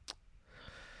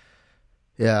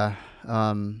 Yeah.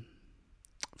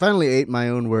 Finally ate my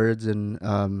own words, and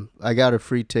I got a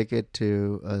free ticket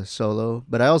to Solo,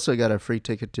 but I also got a free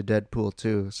ticket to Deadpool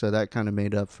too, so that kind of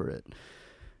made up for it.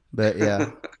 But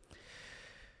yeah,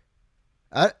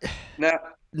 I now, now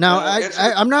now I, answer I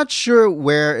the. I'm not sure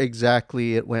where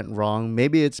exactly it went wrong.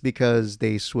 Maybe it's because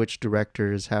they switched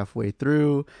directors halfway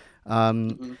through. Um,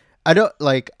 Mhm. I don't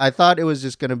like. I thought it was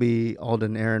just gonna be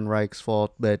Alden Ehrenreich's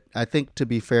fault, but I think to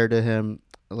be fair to him,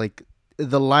 like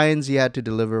the lines he had to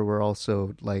deliver were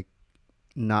also like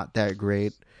not that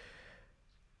great.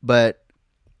 But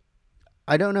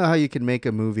I don't know how you can make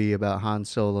a movie about Han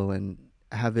Solo and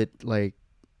have it like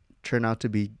turn out to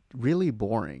be really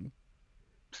boring.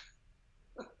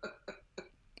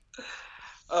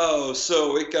 Oh,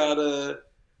 so it got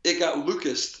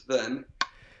Lucas then.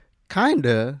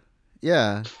 Kinda,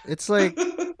 yeah. It's like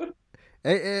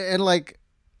and like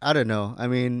I don't know. I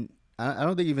mean, I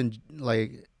don't think even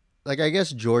like I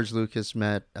guess George Lucas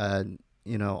met Alden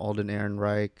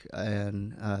Ehrenreich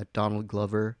and Donald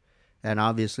Glover and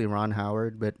obviously Ron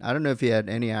Howard, but I don't know if he had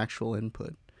any actual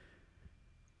input.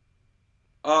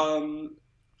 Um,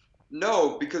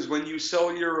 no, because when you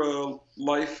sell your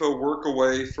life work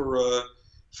away for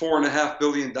 $4.5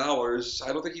 billion,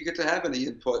 I don't think you get to have any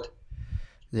input.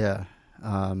 Yeah.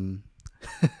 Um,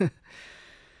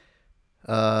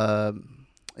 uh,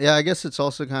 yeah, I guess it's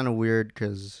also kind of weird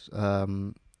because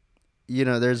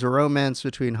there's a romance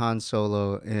between Han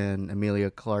Solo and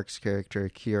Emilia Clarke's character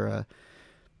Kira,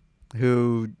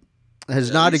 who has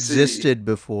Yeah, not we see. existed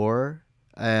before,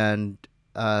 and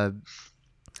uh,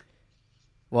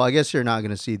 well, I guess you're not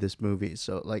going to see this movie.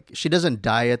 So, like, she doesn't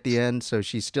die at the end, so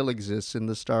she still exists in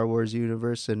the Star Wars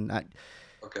universe. And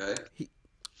Okay.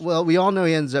 well, we all know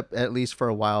he ends up at least for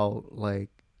a while, like,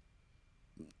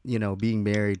 being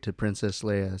married to Princess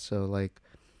Leia. So, like,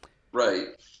 Right.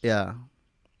 yeah.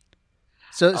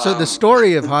 So the Um,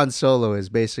 story of Han Solo is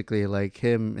basically like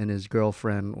him and his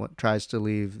girlfriend tries to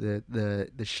leave the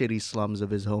shitty slums of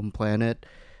his home planet,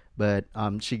 but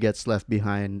she gets left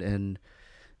behind, and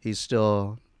he's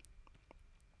still,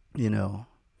 you know,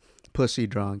 pussy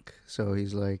drunk. So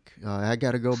he's like, I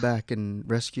gotta go back and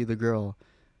rescue the girl.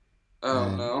 oh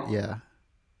And no. yeah.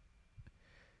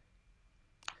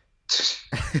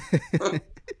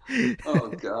 Oh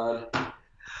God.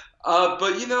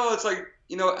 But it's like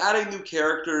adding new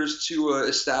characters to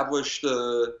established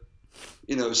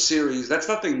series. That's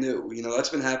nothing new. That's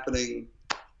been happening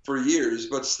for years.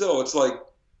 But still, it's like,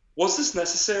 was this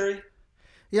necessary?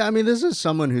 Yeah, I mean, this is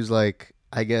someone who's like,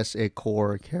 I guess, a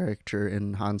core character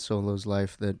in Han Solo's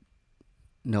life that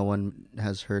no one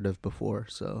has heard of before.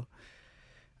 So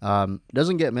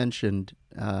doesn't get mentioned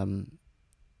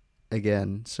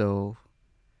again. So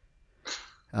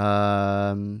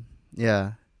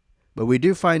yeah, but we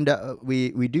do find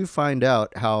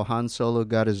out how Han Solo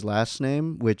got his last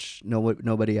name, which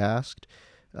nobody asked.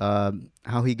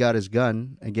 How he got his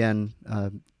gun again.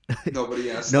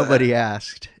 Nobody asked Nobody that.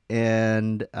 asked,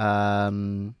 and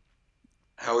How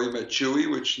he met Chewie,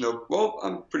 which no, well,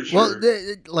 I'm pretty well,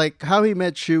 sure. like how he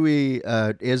met Chewie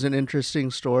is an interesting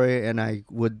story, and I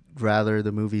would rather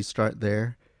the movie start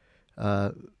there.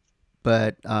 Uh,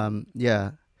 but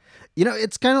yeah,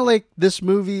 it's kind of like this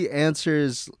movie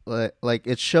answers like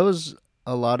it shows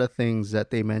a lot of things that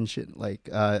they mentioned, like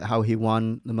how he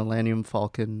won the Millennium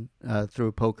Falcon through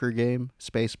a poker game,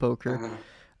 space poker. Uh-huh.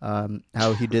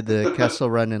 How he did the Kessel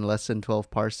Run in less than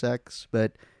 12 parsecs,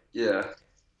 but Yeah.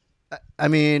 I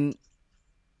mean,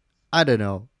 I don't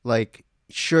know. Like,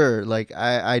 sure, like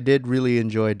I did really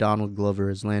enjoy Donald Glover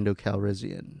as Lando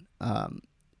Calrissian,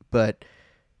 but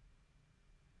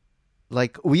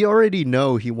like we already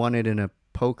know he won it in a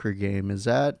poker game. Is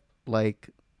that like?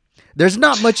 There's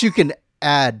not much you can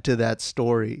add to that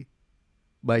story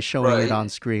by showing it Right. on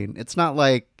screen. It's not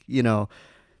like the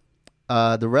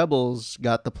rebels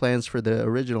got the plans for the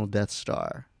original Death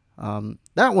Star.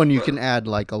 That one you Right. can add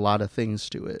like a lot of things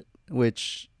to it.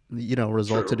 which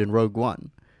resulted True. in Rogue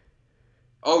One.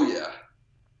 Oh yeah,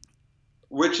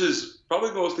 which is probably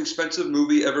the most expensive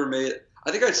movie ever made.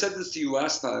 I think I said this to you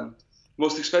last time.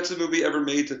 Most expensive movie ever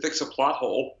made to fix a plot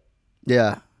hole.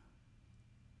 Yeah.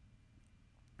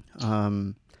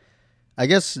 Um, I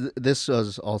guess this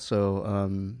was also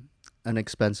an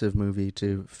expensive movie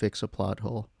to fix a plot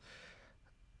hole.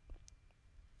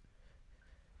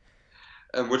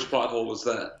 And which plot hole was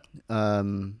that?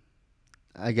 Um,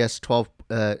 I guess 12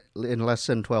 in less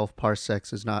than 12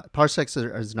 parsecs is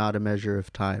not a measure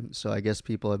of time. So I guess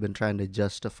people have been trying to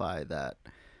justify that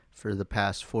for the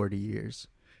past 40 years.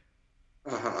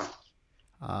 Uh-huh.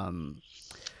 Um,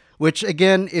 which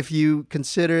again, if you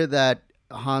consider that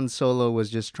Han Solo was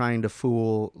just trying to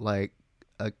fool like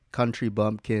a country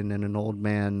bumpkin and an old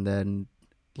man, then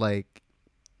like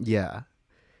yeah,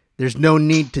 there's no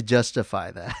need to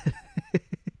justify that.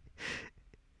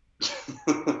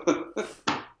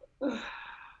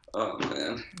 Oh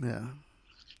man. Yeah.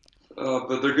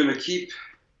 But they're gonna keep,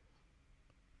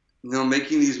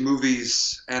 making these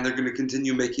movies, and they're gonna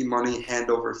continue making money hand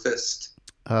over fist.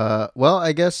 Well,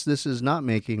 I guess this is not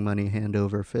making money hand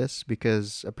over fist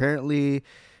because apparently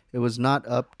it was not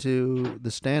up to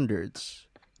the standards.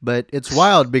 But it's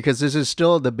wild because this is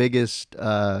still the biggest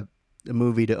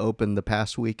movie to open the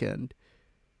past weekend.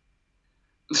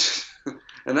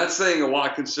 And that's saying a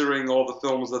lot considering all the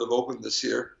films that have opened this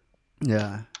year.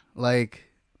 Yeah, like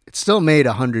it still made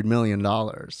 $100 million.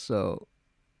 So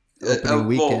opening Well,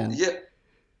 weekend, yeah,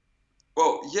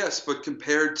 well, yes, but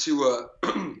compared to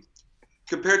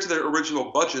their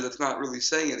original budget, that's not really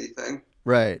saying anything.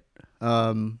 right?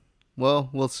 Well,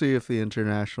 we'll see if the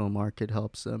international market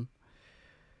helps them.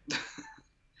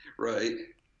 Right.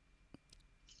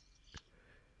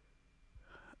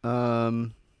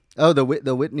 Oh,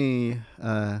 the Whitney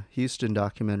Houston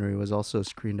documentary was also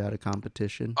screened out of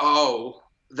competition. Oh,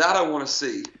 that I want to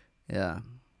see. Yeah,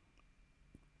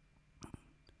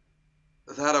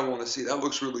 That I want to see. That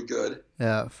looks really good.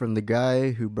 yeah, from the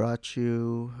guy who brought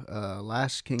you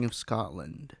Last King of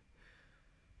Scotland.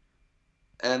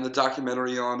 And the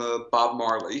documentary on Bob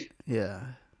Marley, Yeah.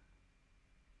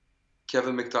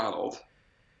 Kevin McDonald.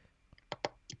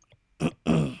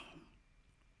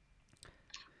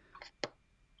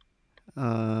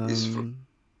 He's from, Um.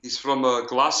 he's from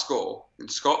Glasgow in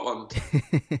Scotland.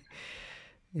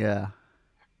 Yeah.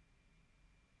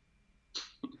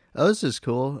 Oh, this is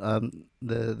cool.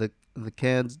 The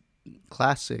Cannes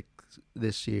classic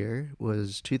this year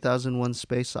was 2001: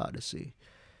 Space Odyssey.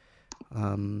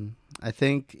 I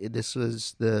think this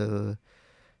was the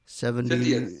 70,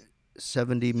 50th.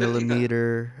 70 50th.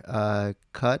 millimeter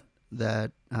cut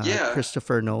that Yeah,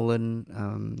 Christopher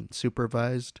Nolan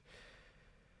supervised.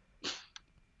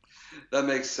 that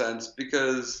makes sense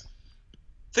because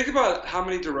think about how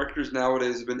many directors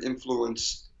nowadays have been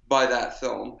influenced by that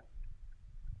film.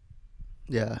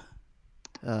 Yeah.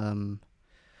 Um,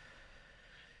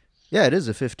 yeah, it is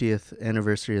the 50th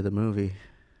anniversary of the movie.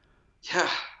 Yeah,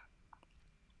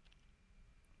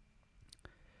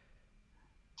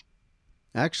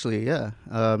 Actually, yeah.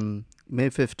 May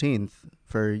 15th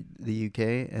for the UK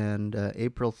and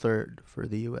April 3rd for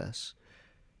the US.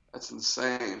 that's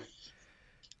insane.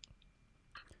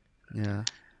 Yeah.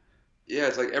 Yeah,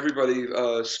 it's like everybody,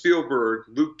 Spielberg,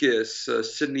 Lucas,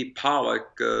 Sidney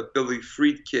Pollack, Billy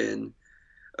Friedkin,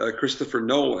 Christopher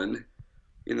Nolan,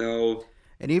 you know.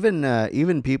 And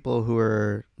even people who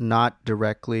are not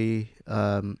directly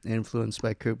influenced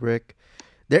by Kubrick,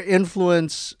 their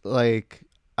influence like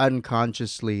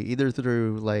unconsciously, either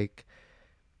through like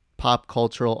pop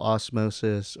cultural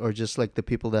osmosis or just like the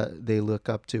people that they looked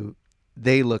up to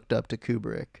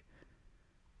Kubrick.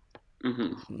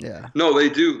 Hmm. Yeah. No, they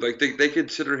do. Like they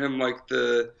consider him like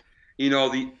the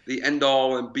end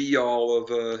all and be all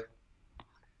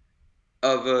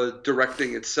of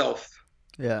directing itself.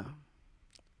 Yeah.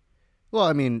 Well,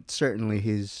 I mean, certainly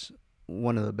he's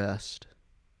one of the best.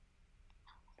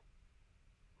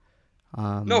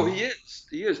 No, Um, he is.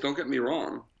 He is. Don't get me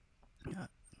wrong.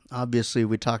 Obviously,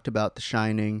 we talked about The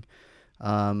Shining.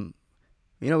 Um,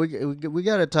 we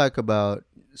got to talk about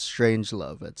Strange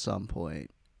Love at some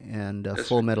point and Yes,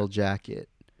 Full Metal Jacket.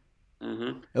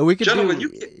 hmm We could Gentlemen,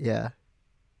 do, yeah.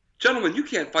 you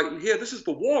can't fight in here. This is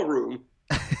the war room.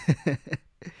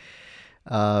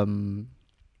 um,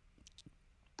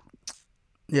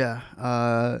 yeah.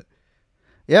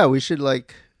 Yeah. We should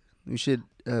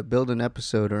build an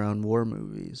episode around war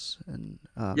movies, and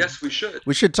Yes, we should.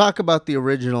 we should talk about the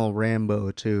original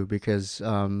Rambo too, because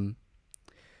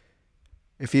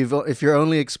if your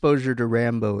only exposure to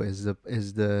Rambo is the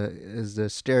Oh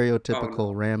stereotypical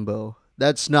no. Rambo,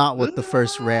 That's not what the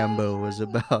first Rambo was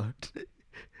about.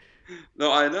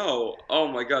 No, I know. Oh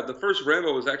my God, the first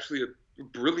Rambo was actually a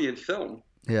brilliant film.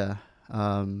 Yeah.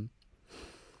 Um,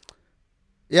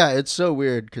 yeah, it's so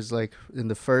weird because, like, in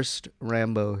the first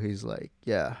Rambo, he's like,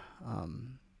 yeah,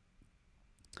 um,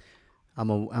 I'm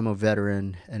a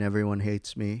veteran and everyone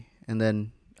hates me. And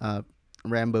then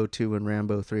Rambo 2 and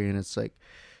Rambo 3, and it's like,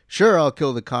 sure, I'll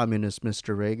kill the communist,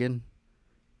 Mr. Reagan.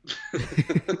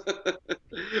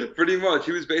 Pretty much,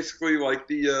 he was basically like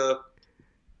the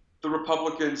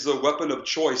Republicans' weapon of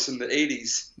choice in the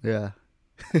 '80s. Yeah.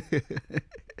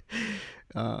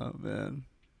 Oh, man.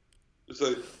 It's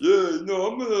like, yeah, no,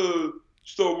 I'm gonna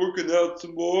start working out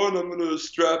some more, and I'm gonna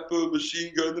strap a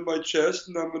machine gun to my chest,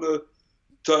 and I'm gonna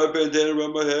tie a bandana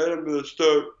around my head. I'm gonna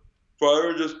start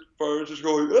firing, just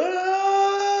going,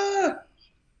 ah!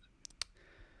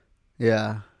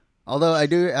 Yeah. Although I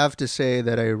do have to say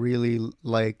that I really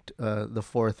liked the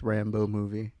fourth Rambo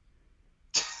movie.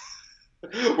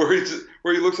 Where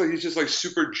he looks like he's just like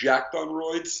super jacked on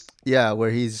roids. Yeah, where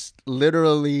he's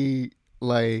literally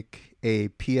like a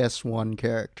PS1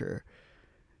 character,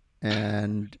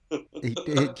 and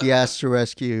he has to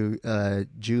rescue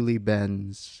Julie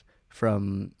Benz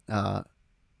from from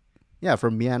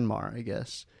Myanmar, I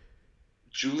guess.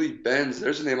 Julie Benz,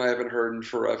 there's a name I haven't heard in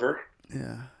forever.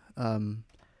 Yeah.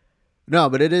 No,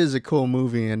 but it is a cool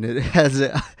movie, and it has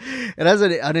an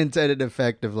unintended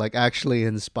effect of like actually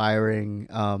inspiring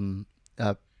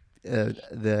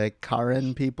the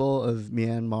Karen people of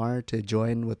Myanmar to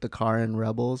join with the Karen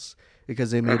rebels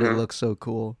because they made it Uh look so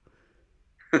cool.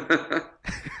 huh.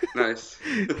 Nice.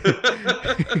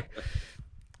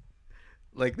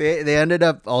 Like they ended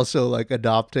up also like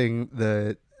adopting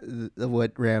the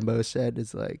what Rambo said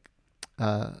is like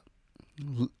uh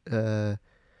uh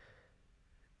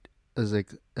is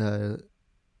like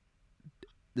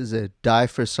is it die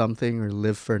for something or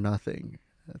live for nothing?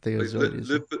 I think Like is what it is.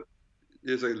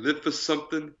 it's like live for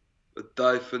something, but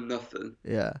die for nothing.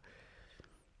 Yeah.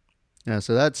 Yeah,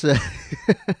 so that's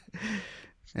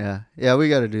yeah. Yeah, we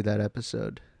got to do that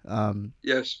episode.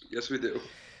 Yes, yes, we do.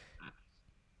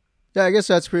 Yeah, I guess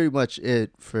that's pretty much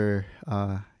it for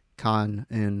Con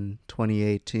in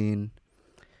 2018.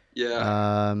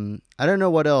 Yeah. I don't know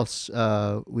what else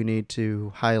we need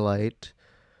to highlight.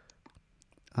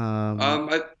 Um,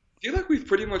 I feel like we've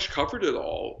pretty much covered it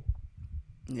all.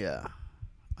 yeah.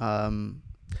 Um,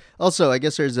 Also, I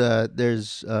guess there's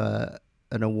an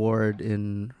award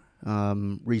in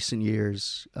recent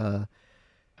years.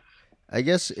 I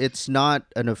guess it's not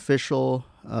an official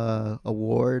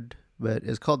award, but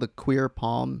it's called the Queer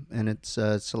Palm, and it's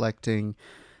selecting,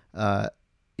 uh,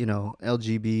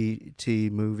 LGBT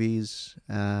movies.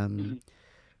 Mhm.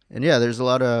 And yeah, there's a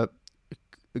lot of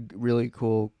really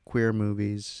cool queer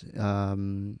movies.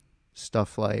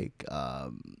 Stuff like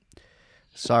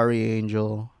Sorry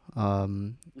Angel, a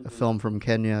Mhm. film from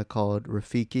Kenya called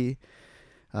Rafiki.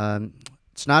 Um,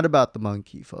 it's not about the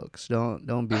monkey, folks.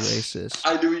 Don't be racist.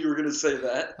 I knew you were gonna say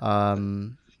that.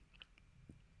 Um,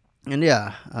 and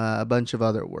yeah, a bunch of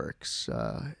other works.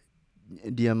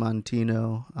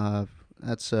 Diamantino,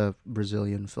 that's a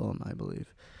Brazilian film, I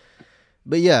believe.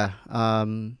 But yeah,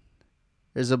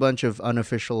 there's a bunch of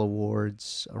unofficial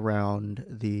awards around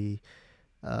the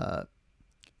uh,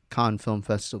 Cannes Film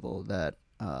Festival that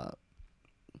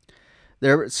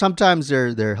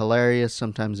they're hilarious,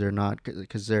 sometimes they're not,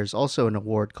 because there's also an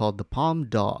award called the Palm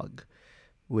Dog,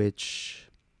 which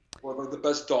What, like the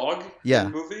best dog in yeah,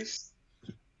 movies?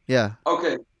 yeah.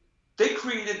 Okay, they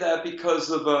created that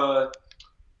because of the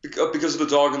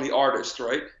dog and the artist,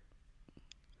 right?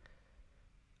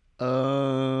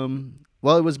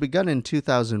 Well, it was begun in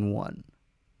 2001,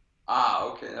 Ah,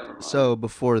 okay, never mind. so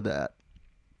before that,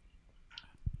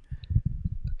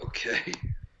 Okay,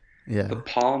 the yeah.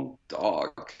 palm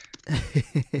dog.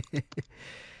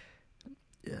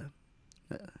 Yeah.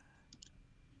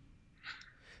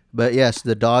 But yes,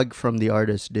 the dog from the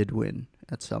artist did win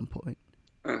at some point.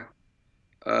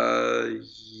 Uh,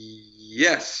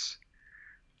 yes.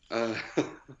 Uh,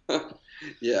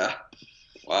 yeah.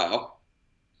 Wow.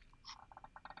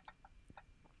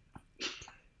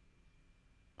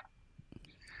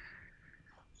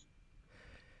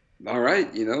 All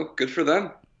right, good for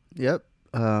them. Yep.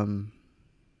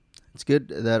 It's good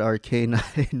that our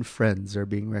canine friends are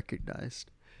being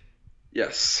recognized.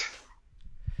 Yes.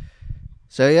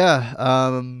 So yeah,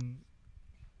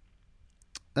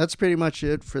 that's pretty much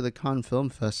it for the Cannes Film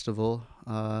Festival.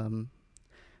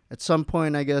 At some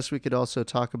point, I guess we could also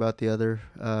talk about the other,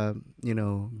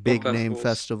 Film big name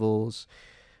festivals.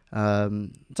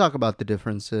 festivals. Talk about the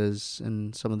differences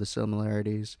and some of the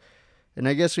similarities, and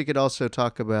I guess we could also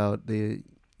talk about the,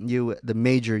 the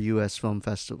major U.S. film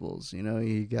festivals. You know,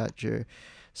 you got your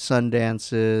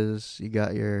Sundances, you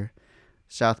got your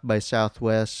South by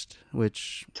Southwest,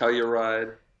 which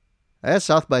Telluride. I guess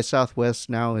South by Southwest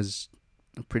now is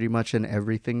pretty much an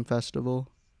everything festival,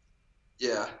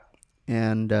 Yeah,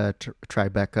 and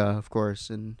Tribeca, of course,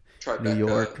 in New Tribeca.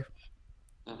 York.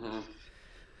 Hmm.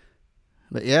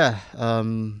 But yeah,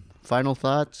 final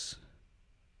thoughts.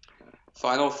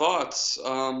 Final thoughts.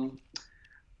 We'll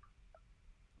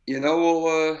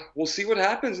see what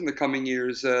happens in the coming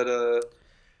years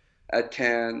at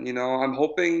Cannes. I'm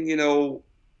hoping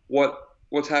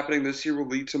what's happening this year will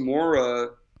lead to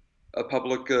more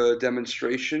public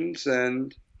demonstrations,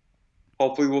 and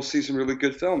hopefully we'll see some really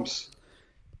good films.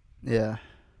 Yeah,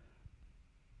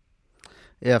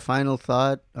 yeah. Final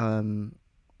thought.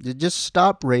 Just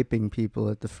stop raping people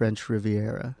at the French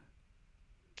Riviera.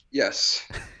 Yes,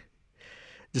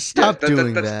 Just yeah. stop That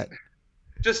doing that's that.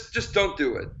 just don't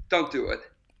do it. Don't do it.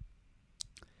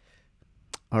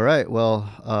 All right. Well,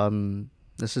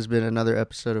 this has been another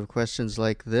episode of Questions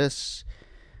Like This,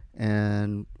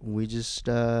 and we just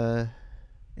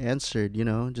answered.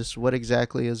 Just what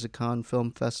exactly is a Cannes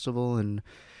Film Festival, and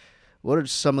what are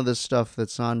some of the stuff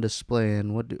that's on display,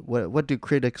 and what do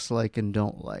critics like and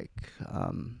don't like?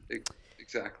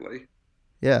 Exactly.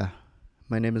 Yeah.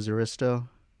 My name is Aristo,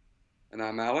 And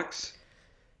I'm Alex.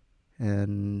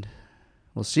 and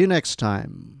we'll see you next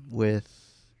time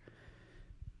with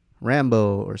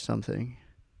Rambo or something.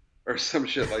 Or some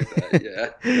shit like that.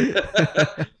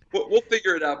 Yeah. We'll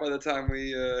figure it out by the time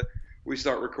we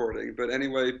start recording. But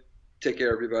anyway, take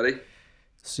care, everybody.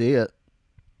 See ya.